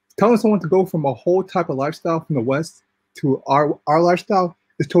telling someone to go from a whole type of lifestyle from the West to our lifestyle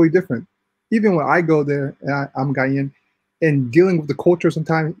is totally different. Even when I go there, and I'm Ghanaian, and dealing with the culture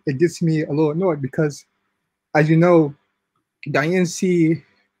sometimes it gets me a little annoyed because, as you know, Ghanaians see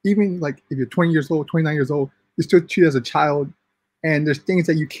even like if you're 20 years old, 29 years old, you're still treated as a child, and there's things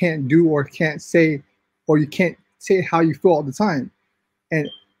that you can't do or can't say, or you can't say how you feel all the time. And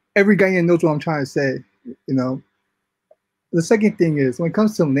every Ghanaian knows what I'm trying to say, you know. The second thing is when it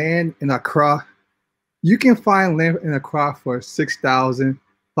comes to land in Accra, you can find land in Accra for 6,000,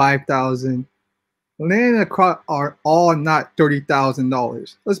 5,000. Land in Accra are all not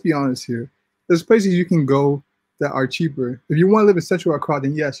 $30,000. Let's be honest here. There's places you can go that are cheaper. If you want to live in Central Accra,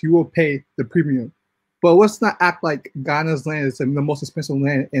 then yes, you will pay the premium. But let's not act like Ghana's land is the most expensive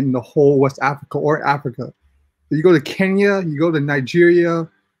land in the whole West Africa or Africa. If you go to Kenya, you go to Nigeria,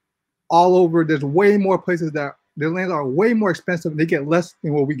 all over, there's way more places that their lands are way more expensive and they get less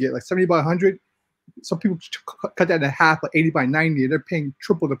than what we get, like 70 by 100. Some people cut that in half, like 80 by 90. They're paying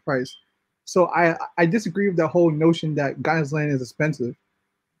triple the price. So I disagree with that whole notion that Ghana's land is expensive.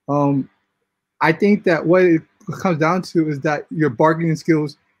 I think that what it comes down to is that your bargaining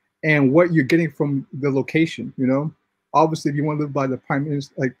skills and what you're getting from the location, you know. Obviously, if you want to live by the prime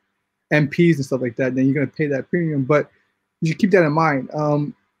minister, like MPs and stuff like that, then you're going to pay that premium. But you should keep that in mind.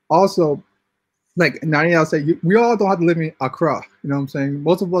 Also, like Nani said, we all don't have to live in Accra. You know what I'm saying?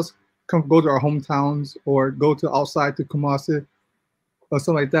 Most of us go to our hometowns or go to outside to Kumasi or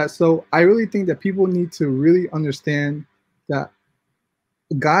something like that. So I really think that people need to really understand that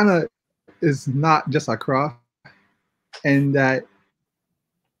Ghana is not just Accra, and that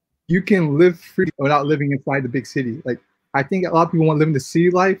you can live free without living inside the big city. Like I think a lot of people want to live in the city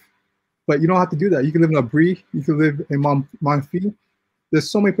life, but you don't have to do that. You can live in Abri, you can live in Manfi. There's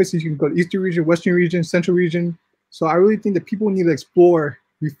so many places you can go: to Eastern region, Western region, Central region. So I really think that people need to explore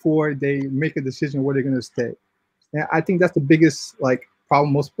before they make a decision where they're going to stay. And I think that's the biggest like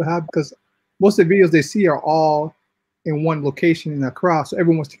problem most people have, because most of the videos they see are all in one location in Accra. So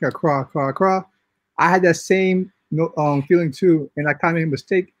everyone's taking Accra, Accra, Accra. I had that same feeling too, and I kind of made a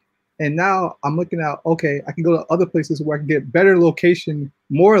mistake. And now I'm looking at, okay, I can go to other places where I can get better location,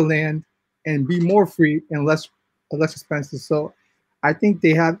 more land, and be more free and less expensive. So I think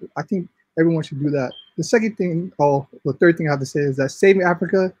everyone should do that. The second thing, the third thing I have to say is that saving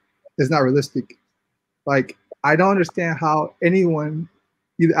Africa is not realistic. Like, I don't understand how anyone,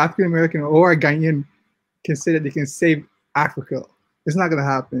 either African American or a Ghanaian, can say that they can save Africa. It's not going to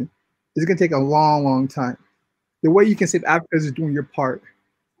happen. It's going to take a long, long time. The way you can save Africa is doing your part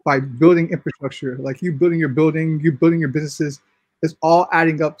by building infrastructure. Like you building your building, you building your businesses. It's all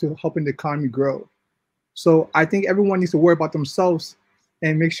adding up to helping the economy grow. So I think everyone needs to worry about themselves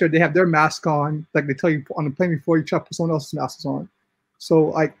and make sure they have their mask on. Like they tell you on the plane before you try to put someone else's mask on. So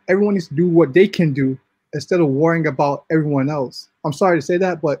like everyone needs to do what they can do instead of worrying about everyone else. I'm sorry to say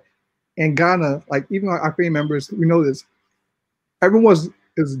that, but in Ghana, like even our African members, we know this. Everyone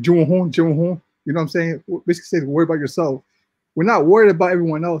is Jumhon. You know what I'm saying? Basically says worry about yourself. We're not worried about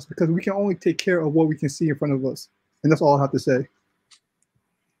everyone else because we can only take care of what we can see in front of us. And that's all I have to say.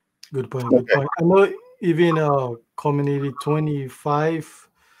 Good point. Good point. I know even community 25,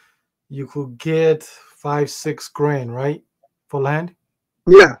 you could get 5-6 grand, right? For land?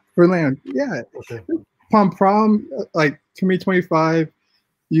 Yeah, for land. Yeah. Okay. Prom, like community 25,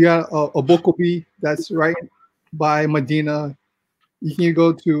 you got a Bokobi that's right by Medina. You can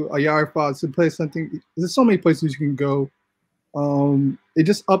go to Ayarfa to play something. There's so many places you can go. It's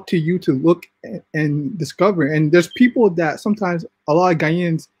just up to you to look and discover. And there's people that sometimes a lot of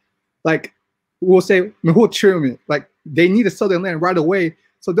Ghanaians like will say, like they need to sell their land right away.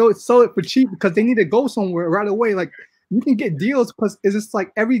 So they'll sell it for cheap because they need to go somewhere right away. Like you can get deals because it's just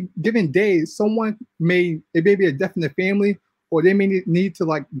like every given day, it may be a death in the family, or they may need to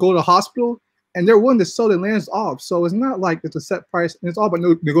like go to the hospital, and they're willing to sell their lands off. So it's not like it's a set price, and it's all about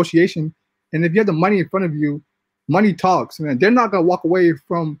negotiation. And if you have the money in front of you, money talks, man. They're not gonna walk away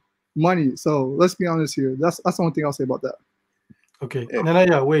from money. So let's be honest here. That's the only thing I'll say about that. Okay.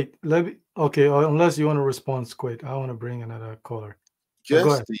 Yeah. Wait. Okay. Unless you want to respond quick, I want to bring another caller.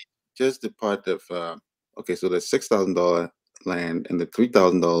 Just the part of okay. So the $6,000 land and the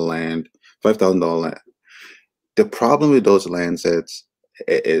 $3,000 land, $5,000 land. the problem with those land sets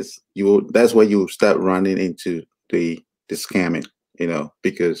is that's where you start running into the scamming,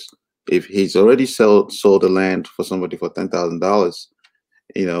 because if he's already sold the land for somebody for $10,000,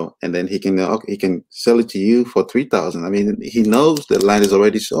 and then he can sell it to you for 3,000. I mean, he knows the land is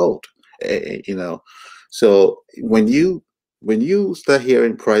already sold, So when you start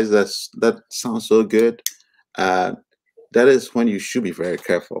hearing price that sounds so good, that is when you should be very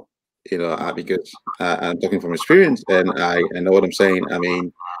careful, because I'm talking from experience, and I know what I'm saying. I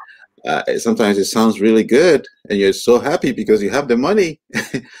mean, sometimes it sounds really good, and you're so happy because you have the money,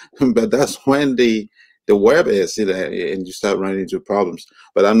 but that's when the web is, and you start running into problems.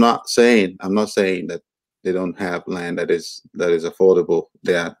 But I'm not saying that they don't have land that is affordable.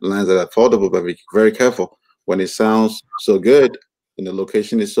 There are lands that are affordable, but be very careful. When it sounds so good and the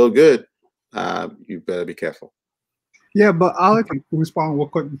location is so good, you better be careful. Yeah, but I'll like to respond real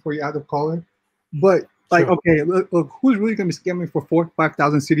quick before you add the caller. But like, Sure. okay, look, who's really gonna be scamming for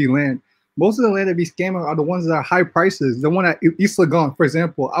 4,000-5,000 city land? Most of the land that be scamming are the ones that are high prices. The one at East Lagan, for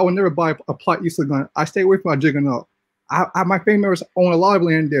example, I would never buy a plot East Lagan. I stay away from Jigano. My family members own a lot of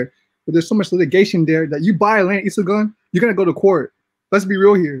land there, but there's so much litigation there that you buy land East Lagan, you're gonna go to court. Let's be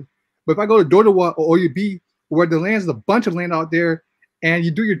real here. But if I go to Dodowa or OUB, where the land's a bunch of land out there, and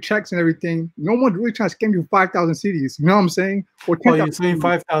you do your checks and everything, no one's really trying to scam you 5,000 CDs. You know what I'm saying? Or Oh, you're 10,000 saying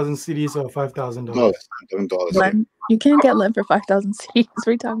 5,000 CDs or $5,000? No, $7. Len, you can't get Len for 5,000 CDs. What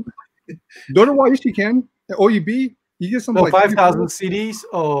are you talking about? Dodowa, yes, you can. At OUB, you get some No, like 5,000 CDs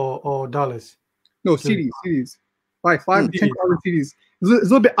or dollars? No, CDs. Like 5 to CDs. 10,000 CDs. It's a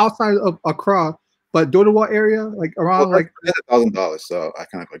little bit outside of Accra, but Dodowa area, like around like that's $1,000. So I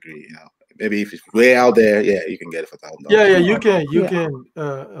kind of agree. Maybe if it's way out there, yeah, you can get it for $1,000. Yeah, you can.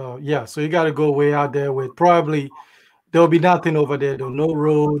 Yeah. So you got to go way out there with probably there'll be nothing over there. Though. No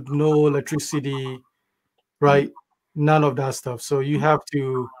road, no electricity, right? None of that stuff. So you have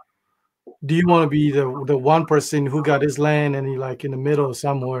to. Do you want to be the one person who got his land and he like in the middle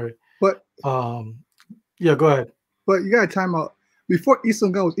somewhere? but Yeah, go ahead. But you gotta time out. Before East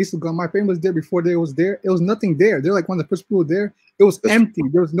Lagan was East Lagan, my family was there before they was there. It was nothing there. They're like one of the first people there. It was empty.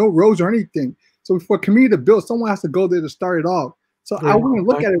 There was no roads or anything. So for a community to build, someone has to go there to start it off. So I wouldn't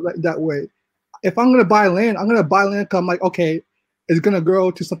look at it like that way. If I'm gonna buy land, I'm gonna buy land because I'm like, okay, it's gonna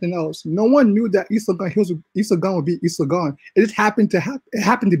grow to something else. No one knew that East Lagan would be East Lagan. It just happened to happen. It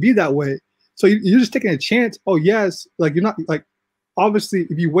happened to be that way. So you're just taking a chance. Oh yes, like you're not like obviously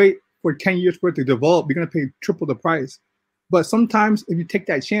if you wait for 10 years for it to develop, you're gonna pay triple the price. But sometimes if you take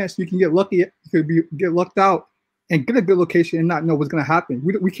that chance, you can get lucky. You could get lucked out and get a good location and not know what's gonna happen.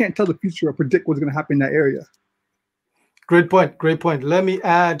 We can't tell the future or predict what's gonna happen in that area. Great point. Great point. Let me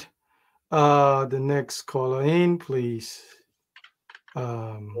add the next caller in, please.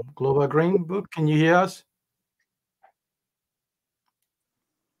 Global Green Book, can you hear us?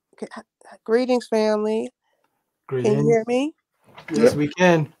 Greetings, family. Greetings. Can you hear me? Yes, we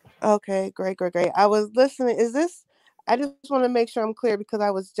can. Okay, great. I was listening. I just want to make sure I'm clear because I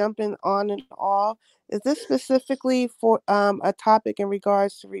was jumping on and off. Is this specifically for a topic in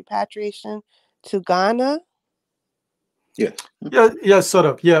regards to repatriation to Ghana? Yeah, sort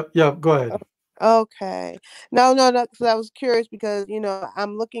of. Yeah, go ahead. Okay. No. So I was curious because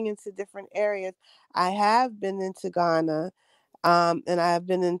I'm looking into different areas. I have been into Ghana, and I have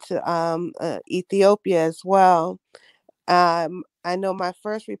been into Ethiopia as well. I know my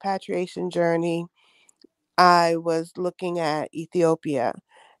first repatriation journey, I was looking at Ethiopia,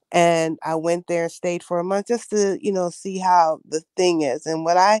 and I went there and stayed for a month just to see how the thing is. And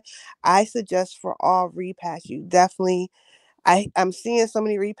what I suggest for all repats, you definitely. I'm seeing so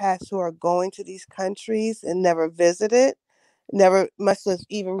many repats who are going to these countries and never visited, never must have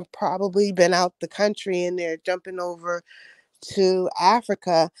even probably been out the country, and they're jumping over to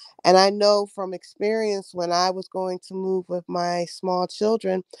Africa. And I know from experience when I was going to move with my small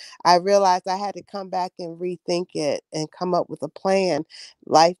children, I realized I had to come back and rethink it and come up with a plan.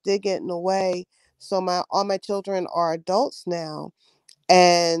 Life did get in the way. So all my children are adults now,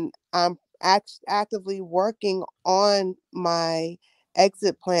 and I'm actively working on my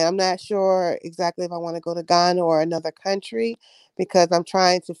exit plan. I'm not sure exactly if I want to go to Ghana or another country because I'm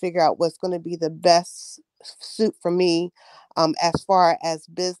trying to figure out what's going to be the best suit for me as far as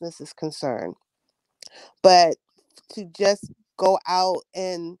business is concerned. But to just go out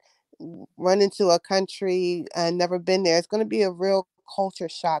and run into a country and never been there, it's going to be a real culture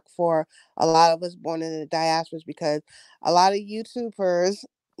shock for a lot of us born in the diasporas because a lot of YouTubers,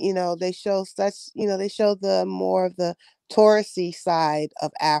 they show they show the more of the touristy side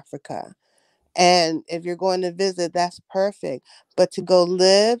of Africa. And if you're going to visit, that's perfect. But to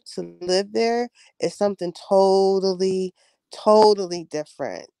live there is something totally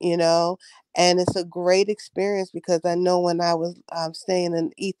different, you know? And it's a great experience because I know when I was staying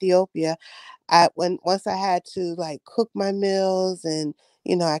in Ethiopia, once I had to like cook my meals and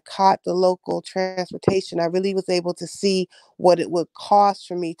I caught the local transportation, I really was able to see what it would cost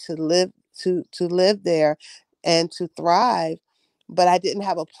for me to live there and to thrive, but I didn't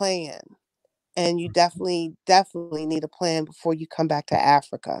have a plan. And you definitely need a plan before you come back to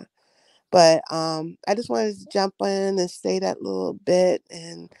Africa. But I just wanted to jump in and say that little bit,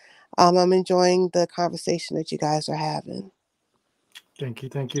 and I'm enjoying the conversation that you guys are having. Thank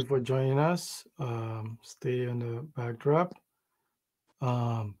you for joining us. Stay on the backdrop.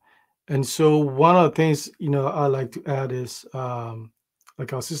 Um, and so one of the things I like to add is,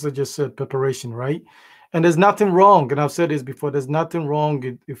 like our sister just said, preparation, right? And there's nothing wrong, and I've said this before. There's nothing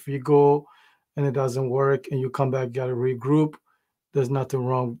wrong if you go and it doesn't work, and you come back, got to regroup. There's nothing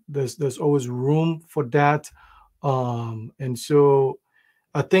wrong. There's always room for that. And so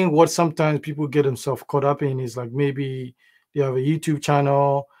I think what sometimes people get themselves caught up in is like maybe they have a YouTube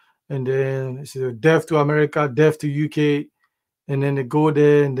channel, and then it's deaf to America, deaf to UK, and then they go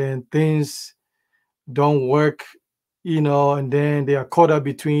there and then things don't work, and then they are caught up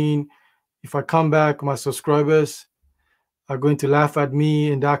between, if I come back, my subscribers are going to laugh at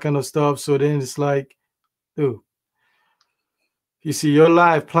me and that kind of stuff. So then it's like, dude, you see your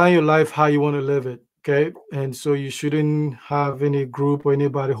life, plan your life how you want to live it. Okay. And so you shouldn't have any group or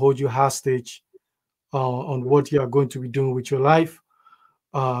anybody hold you hostage on what you are going to be doing with your life.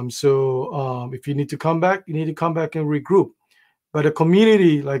 So if you need to come back, you need to come back and regroup. But the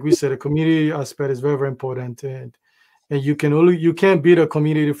community, like we said, the community aspect is very, very important. And you can't build a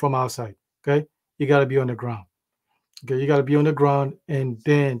community from outside. Okay. You got to be on the ground. Okay. You got to be on the ground and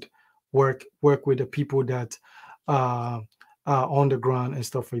then work with the people that are on the ground and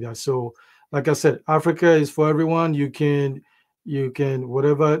stuff like that. So like I said, Africa is for everyone. You can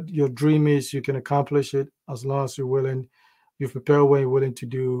whatever your dream is, you can accomplish it as long as you're willing, you prepare when you're willing to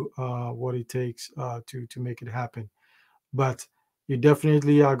do what it takes to make it happen. But you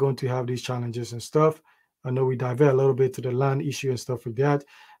definitely are going to have these challenges and stuff. I know we divert a little bit to the land issue and stuff like that,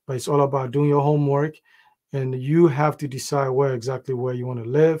 but it's all about doing your homework, and you have to decide exactly where you want to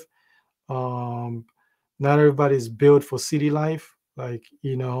live. Not everybody is built for city life, like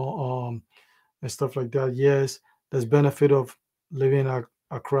and stuff like that. Yes, there's benefit of living in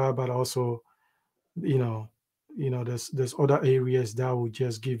Accra, but also, there's other areas that will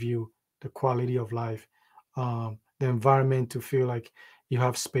just give you the quality of life, the environment to feel like you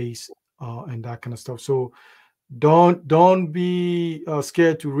have space, and that kind of stuff. So don't be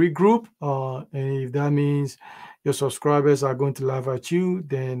scared to regroup. And if that means your subscribers are going to laugh at you,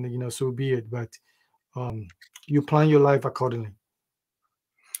 then so be it. But you plan your life accordingly.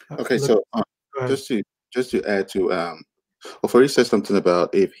 Okay, so just to add to Ofori said something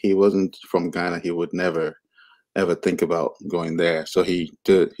about if he wasn't from Ghana, he would never ever think about going there. So he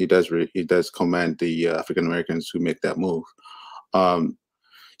does commend the African Americans who make that move.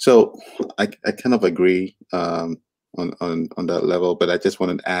 So I kind of agree on that level, but I just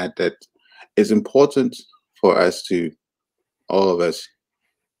want to add that it's important for us all of us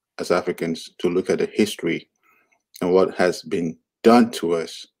as Africans, to look at the history and what has been done to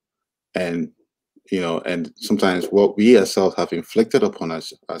us, and and sometimes what we ourselves have inflicted upon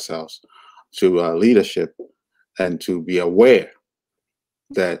ourselves to our leadership, and to be aware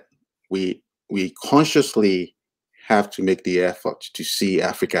that we consciously have to make the effort to see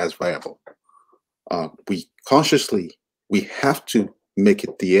Africa as viable. We have to make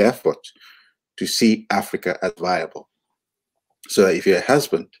it the effort to see Africa as viable. So if you're a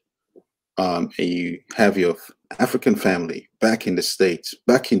husband, and you have your African family back in the States,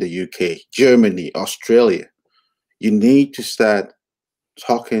 back in the UK, Germany, Australia, you need to start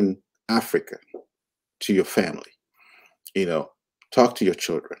talking Africa to your family. Talk to your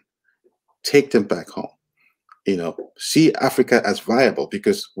children, take them back home. See Africa as viable,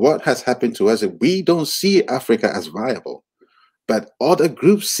 because what has happened to us is we don't see Africa as viable, but other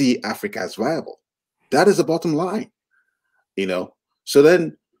groups see Africa as viable. That is the bottom line. So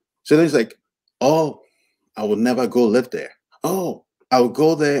then it's like, oh, I will never go live there. Oh, I will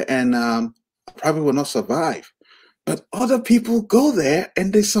go there and I probably will not survive. But other people go there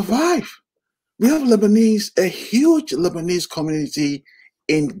and they survive. We have a huge Lebanese community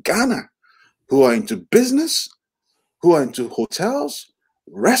in Ghana who are into business, who are into hotels,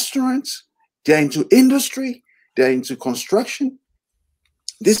 restaurants, they're into industry, they're into construction.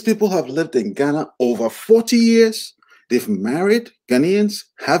 These people have lived in Ghana over 40 years. They've married Ghanaians,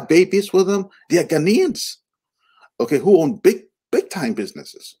 have babies with them. They are Ghanaians, okay, who own big time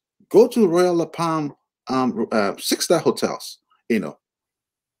businesses. Go to Royal La Palm 6-star hotels, you know.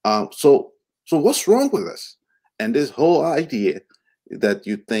 So what's wrong with us? And this whole idea that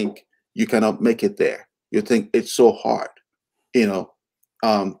you think you cannot make it there, you think it's so hard, you know.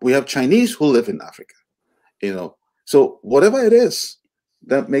 We have Chinese who live in Africa, you know. So whatever it is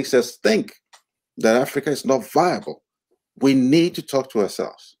that makes us think that Africa is not viable, we need to talk to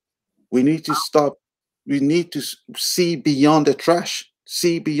ourselves. We need to stop. We need to see beyond the trash,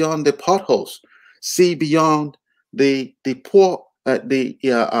 see beyond the potholes, see beyond the poor, substandard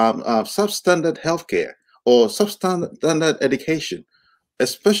healthcare or substandard education,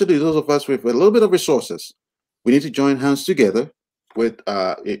 especially those of us with a little bit of resources. We need to join hands together with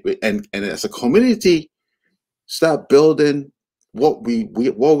and as a community, start building what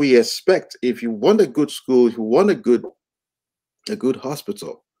we expect. If you want a good school, if you want a good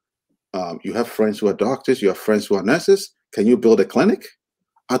hospital, you have friends who are doctors, you have friends who are nurses. Can you build a clinic?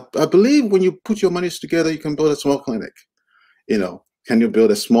 I believe when you put your monies together, you can build a small clinic. You know, can you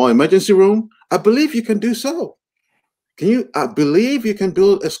build a small emergency room? I believe you can do so. I believe you can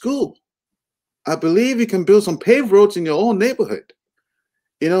build a school. I believe you can build some paved roads in your own neighborhood.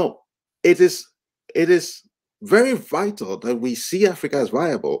 You know, it is very vital that we see Africa as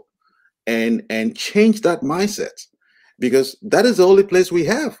viable and change that mindset, because that is the only place we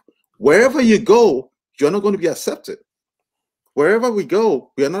have. Wherever you go, you're not going to be accepted. Wherever we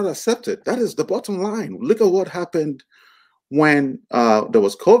go, we are not accepted. That is the bottom line. Look at what happened when there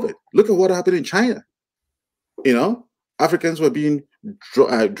was COVID. Look at what happened in China. You know, Africans were being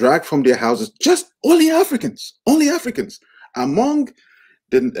dragged from their houses. Just only Africans among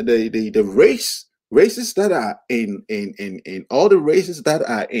the races that are in all the races that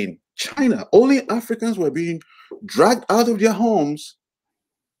are in China. Only Africans were being dragged out of their homes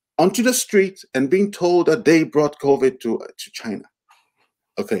onto the street and being told that they brought COVID to China.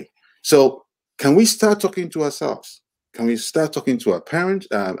 Okay, so can we start talking to ourselves? Can we start talking to our parents,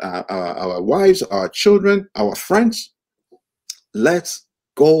 our wives, our children, our friends? Let's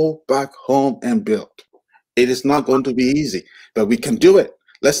go back home and build. It is not going to be easy, but we can do it.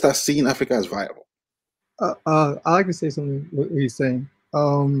 Let's start seeing Africa as viable. I like to say something. What you're saying.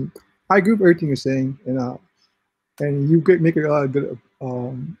 I agree with everything you're saying, and you could make a lot of good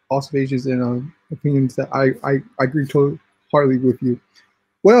observations and opinions that I agree wholeheartedly with you.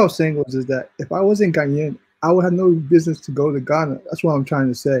 What I was saying is that if I wasn't Ghanaian, I would have no business to go to Ghana. That's what I'm trying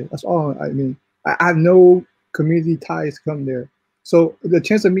to say. That's all I mean. I have no community ties to come there. So the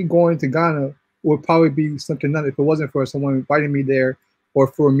chance of me going to Ghana would probably be something none if it wasn't for someone inviting me there or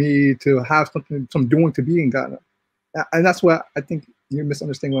for me to have some doing to be in Ghana. And that's what I think you're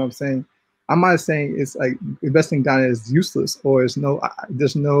misunderstanding what I'm saying. I'm not saying it's like investing in Ghana is useless or there's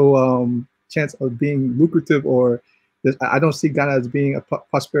no chance of being lucrative, or I don't see Ghana as being a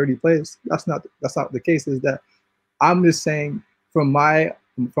prosperity place. That's not the case. Is that I'm just saying from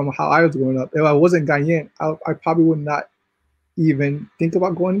how I was growing up, if I wasn't Ghanaian, I probably would not even think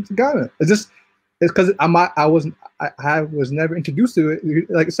about going to Ghana. It's because I was never introduced to it.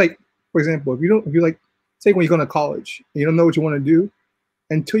 Like, it's like, for example, if you like, say when you're going to college, you don't know what you want to do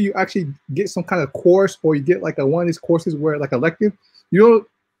until you actually get some kind of course, or you get like one of these courses where like elective, you don't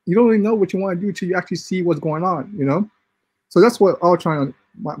really know what you want to do until you actually see what's going on, you know? So that's what I was trying to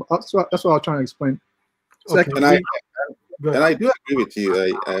explain. Okay. And I do agree with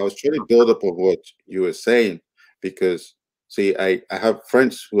you. I was trying to build up on what you were saying, because see, I have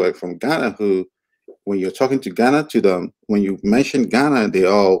friends who are from Ghana who, when you're talking to Ghana to them, when you mention Ghana, they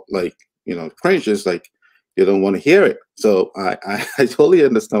all like, you know, cringe, just like you don't want to hear it. So I totally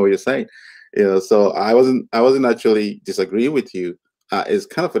understand what you're saying. You know, so I wasn't actually disagreeing with you. It's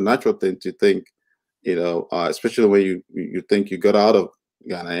kind of a natural thing to think, you know, especially when you think you got out of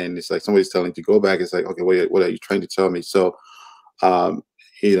Ghana and it's like somebody's telling you to go back. It's like, okay, what are you trying to tell me? So,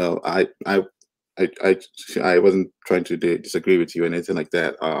 you know, I wasn't trying to disagree with you or anything like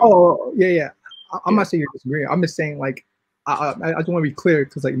that. Yeah. I'm not saying you're disagreeing. I'm just saying, like, I just want to be clear,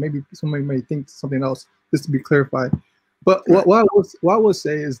 because like maybe somebody may think something else, just to be clarified. But what I will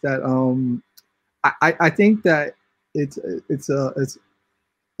say is that I think that it's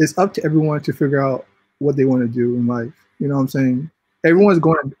up to everyone to figure out what they want to do in life. You know what I'm saying? Everyone's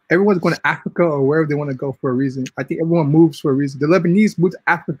going to Africa or wherever they want to go for a reason. I think everyone moves for a reason. The Lebanese moved to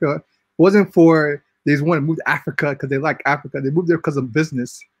Africa. It wasn't for they just want to move to Africa because they like Africa. They moved there because of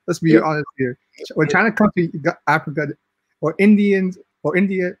business. Let's be honest here. When China comes to Africa, or Indians or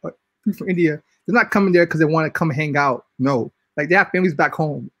India, or people from India, they're not coming there because they want to come hang out. No, like they have families back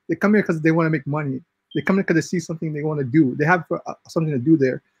home. They come here because they want to make money. They come because they see something they want to do. They have something to do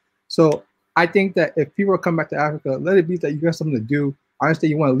there. So I think that if people come back to Africa, let it be that you got something to do. I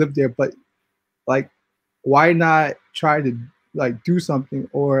understand you want to live there, but like, why not try to like do something?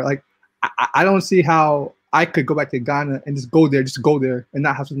 Or like, I don't see how I could go back to Ghana and just go there and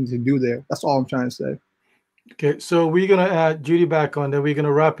not have something to do there. That's all I'm trying to say. Okay, so we're gonna add Judy back on, then we're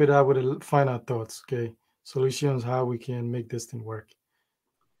gonna wrap it up with the final thoughts. Okay, solutions how we can make this thing work.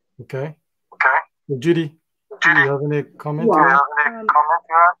 Okay. So Judy, do you have any comment? Yeah.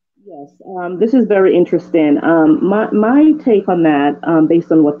 Yes, this is very interesting. My take on that,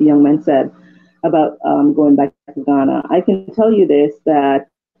 based on what the young man said about going back to Ghana, I can tell you this, that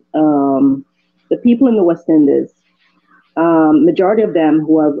the people in the West Indies, majority of them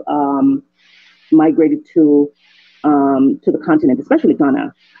who have migrated to the continent, especially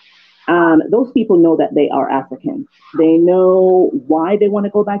Ghana, those people know that they are African. They know why they want to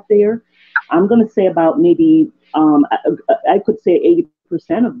go back there. I'm going to say about maybe, I could say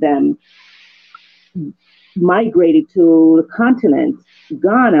 80% of them migrated to the continent,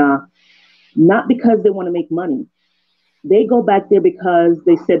 Ghana, not because they want to make money. They go back there because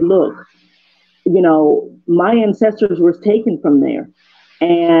they said, look, you know, my ancestors were taken from there.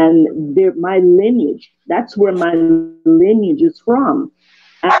 And my lineage, that's where my lineage is from.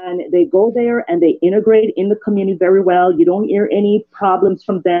 And they go there and they integrate in the community very well. You don't hear any problems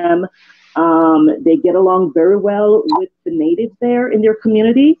from them. They get along very well with the natives there in their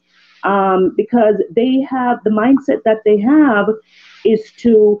community, because they have the mindset that they have is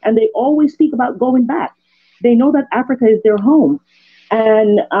to, and they always speak about going back. They know that Africa is their home.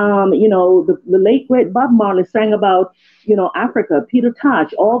 And, you know, the late, great Bob Marley sang about, you know, Africa, Peter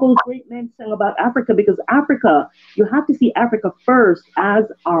Tosh, all those great men sang about Africa, because Africa, you have to see Africa first as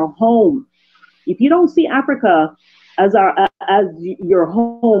our home. If you don't see Africa as your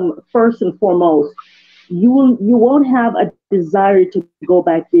home first and foremost, you won't have a desire to go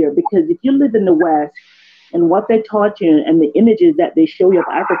back there. Because if you live in the West and what they taught you and the images that they show you of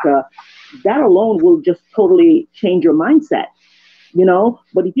Africa, that alone will just totally change your mindset. You know,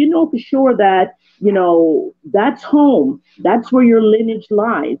 but if you know for sure that, you know, that's home, that's where your lineage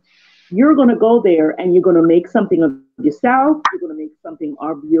lies, you're going to go there and you're going to make something of yourself. You're going to make something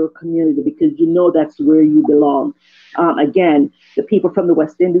of your community, because you know that's where you belong. Again, the people from the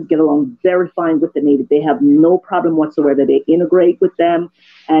West Indies get along very fine with the native. They have no problem whatsoever. They integrate with them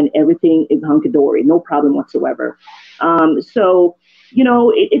and everything is hunky-dory, no problem whatsoever. So, you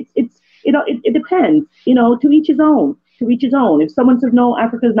know, it depends, you know, to each his own. To each his own. If someone says, no,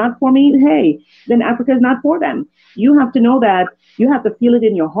 Africa is not for me, hey, then Africa is not for them. You have to know that. You have to feel it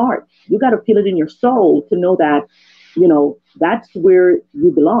in your heart. You got to feel it in your soul to know that, you know, that's where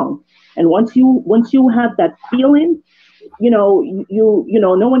you belong. And once you have that feeling, you know, you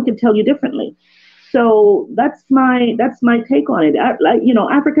know, no one can tell you differently. So that's my take on it. Like, you know,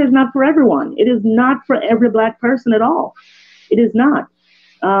 Africa is not for everyone. It is not for every Black person at all. It is not.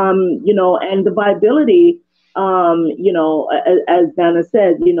 You know, and the viability, you know, as Dana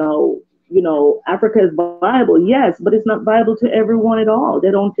said, you know, Africa is viable, yes, but it's not viable to everyone at all.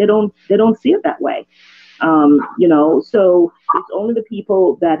 They don't see it that way. You know, so it's only the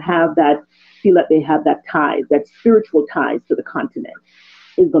people that feel that they have that ties, that spiritual ties to the continent,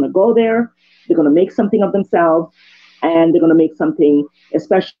 is going to go there. They're going to make something of themselves, and they're going to make something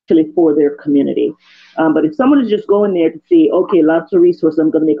especially for their community. But if someone is just going there to see, okay, lots of resources, I'm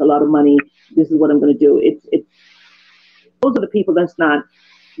going to make a lot of money, this is what I'm going to do. It's those are the people that's not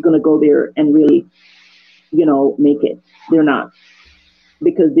going to go there and really, you know, make it. They're not,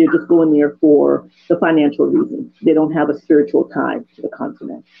 because they're just going there for the financial reasons. They don't have a spiritual tie to the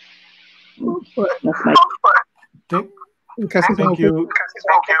continent. That's my. Thank you.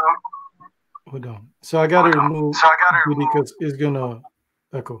 Hold on. So I got to remove because it's gonna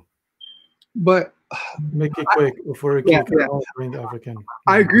echo. But make it quick before we kick bring the African.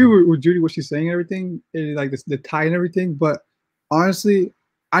 I agree with Judy, what she's saying, and everything, and like the tie and everything. But honestly,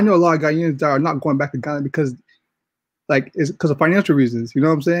 I know a lot of Ghanaians that are not going back to Ghana because, like, it's because of financial reasons. You know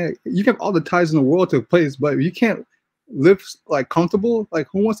what I'm saying? You can have all the ties in the world to a place, but if you can't live like comfortable, like,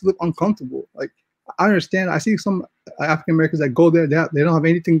 who wants to live uncomfortable? Like, I understand. I see some African Americans that go there, they don't have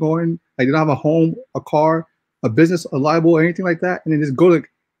anything going, like they don't have a home, a car, a business, a liable, or anything like that, and then just go to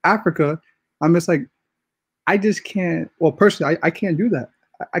Africa. I'm just like, I just can't. Well, personally, I can't do that.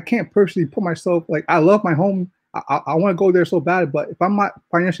 I can't personally put myself, like, I love my home. I want to go there so bad, but if I'm not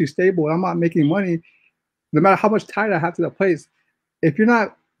financially stable and I'm not making money, no matter how much tie I have to that place, if you're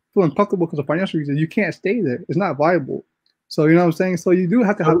not feeling comfortable because of financial reasons, you can't stay there. It's not viable. So, you know what I'm saying? So you do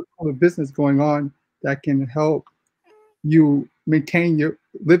have to have a business going on that can help you maintain your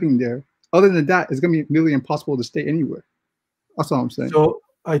living there. Other than that, it's gonna be nearly impossible to stay anywhere. That's all I'm saying. So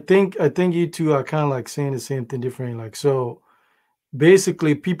I think you two are kind of like saying the same thing differently. Like, so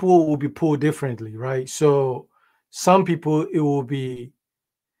basically people will be pulled differently, right? So some people it will be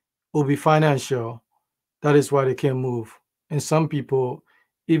financial. That is why they can't move. And some people,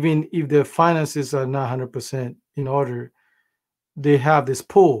 even if their finances are not 100% in order, they have this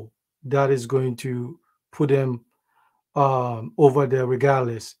pull that is going to put them over there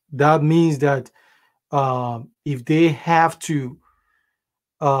regardless. That means that if they have to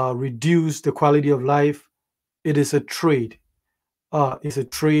reduce the quality of life, it is a trade. It's a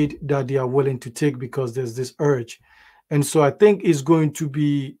trade that they are willing to take because there's this urge. And so I think it's going to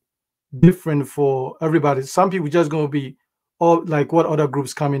be different for everybody. Some people just going to be all like what other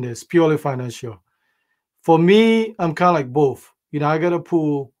groups come in as purely financial. For me, I'm kind of like both. You know, I got a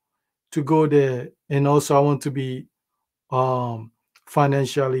pull to go there, and also I want to be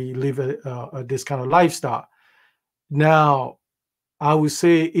financially live this kind of lifestyle. Now, I would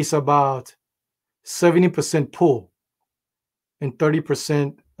say it's about 70% pull and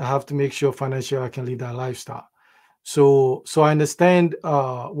 30% I have to make sure financially I can live that lifestyle. So I understand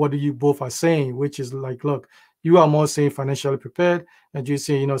what you both are saying, which is like, look, you are more saying financially prepared, and you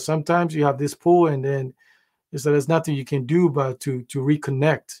say, you know, sometimes you have this pull, and then there's nothing you can do but to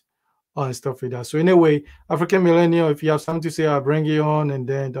reconnect and stuff like that. So anyway, African Millennial, if you have something to say, I'll bring you on, and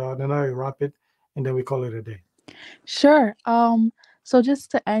then I wrap it, and then we call it a day. Sure. So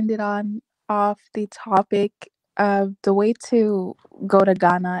just to end it on off the topic, the way to go to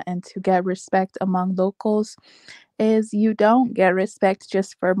Ghana and to get respect among locals is you don't get respect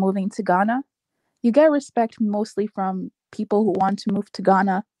just for moving to Ghana. You get respect mostly from people who want to move to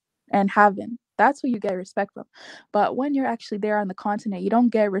Ghana and haven't. That's who you get respect from. But when you're actually there on the continent, you don't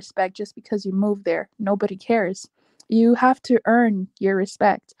get respect just because you moved there. Nobody cares. You have to earn your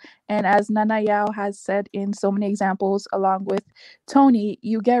respect. And as Nana Yao has said in so many examples, along with Tony,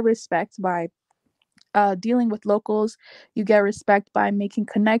 you get respect by dealing with locals. You get respect by making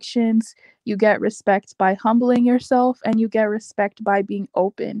connections. You get respect by humbling yourself, and you get respect by being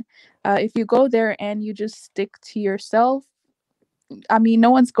open. If you go there and you just stick to yourself, I mean,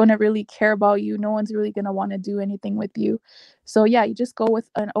 no one's going to really care about you. No one's really going to want to do anything with you. So yeah, you just go with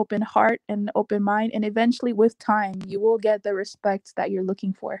an open heart and an open mind, and eventually with time, you will get the respect that you're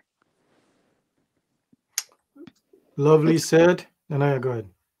looking for. Lovely said. And I go ahead.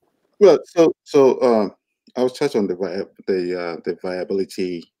 Well, I was touch on the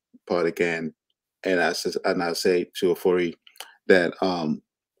viability part again, and I say to Ofori that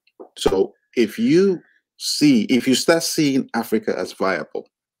so if you start seeing Africa as viable,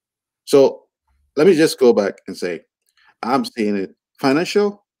 so let me just go back and say I'm seeing it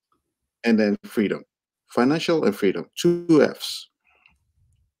financial and then freedom, financial and freedom, two F's.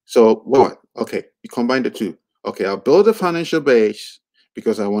 So what? Okay, you combine the two. Okay, I'll build a financial base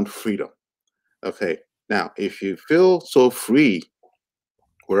because I want freedom. Okay, now if you feel so free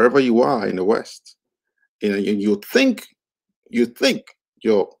wherever you are in the West, you know, you think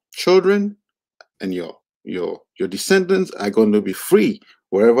your children and your descendants are going to be free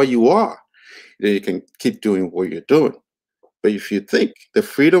wherever you are, then you can keep doing what you're doing. But if you think the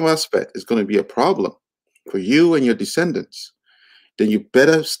freedom aspect is going to be a problem for you and your descendants, then you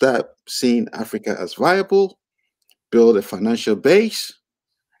better start seeing Africa as viable, build a financial base,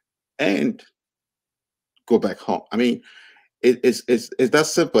 and go back home. I mean, it's that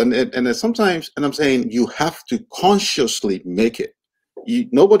simple. And sometimes, and I'm saying you have to consciously make it.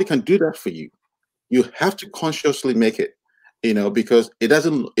 Nobody can do that for you. You have to consciously make it, you know, because it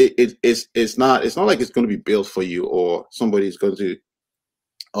doesn't. It's not like it's going to be built for you, or somebody's going to,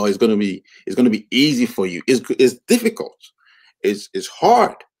 or it's going to be easy for you. It's difficult. It's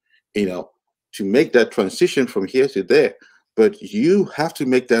hard, you know, to make that transition from here to there. But you have to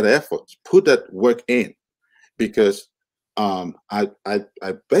make that effort, put that work in, because I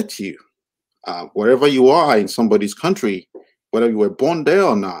bet you, wherever you are in somebody's country, whether you were born there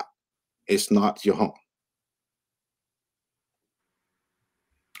or not, it's not your home.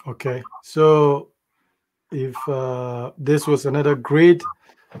 Okay, so if this was another great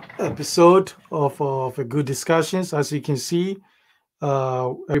episode of a good discussions, as you can see,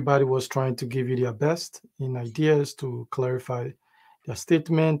 everybody was trying to give you their best in ideas to clarify their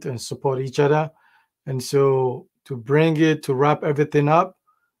statement and support each other. And so to bring it to wrap everything up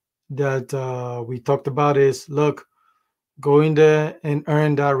that we talked about is, look, go in there and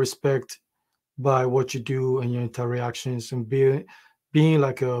earn that respect by what you do and your interactions, and being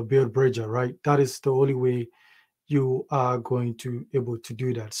like a build bridger, right? That is the only way you are going to able to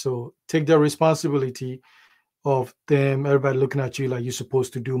do that. So take that responsibility, of them, everybody looking at you like you're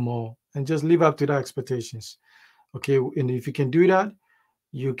supposed to do more, and just live up to the expectations. Okay, and if you can do that,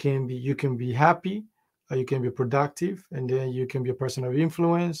 you can be happy, you can be productive, and then you can be a person of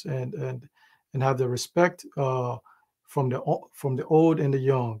influence, and have the respect from the old and the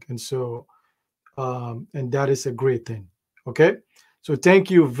young. And so and that is a great thing. Okay, so thank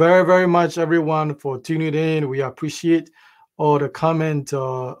you very, very much, everyone, for tuning in. We appreciate all the comment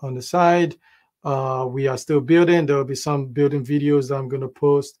on the side. We are still building. There will be some building videos that I'm going to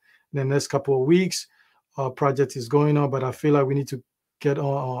post in the next couple of weeks. Project is going on, but I feel like we need to get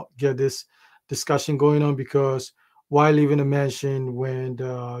this discussion going on, because why live in a mansion when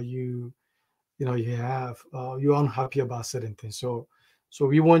you have you're unhappy about certain things? So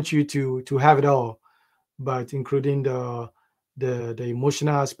we want you to have it all, but including the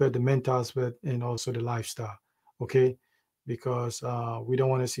emotional aspect, the mental aspect, and also the lifestyle. Okay, because we don't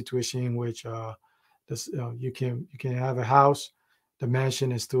want a situation in which you can have a house, the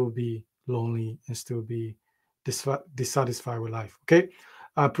mansion, and still be lonely and still be dissatisfied with life. Okay,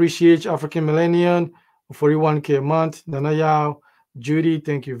 I appreciate African Millennium, 41K a month. Nanayao, Judy,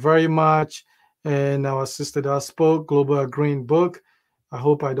 thank you very much. And our sister that spoke, Global Green Book. I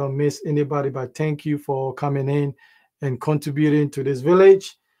hope I don't miss anybody, but thank you for coming in and contributing to this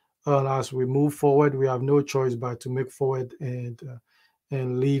village. As we move forward, we have no choice but to move forward and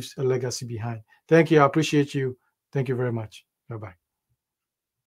leave a legacy behind. Thank you. I appreciate you. Thank you very much. Bye-bye.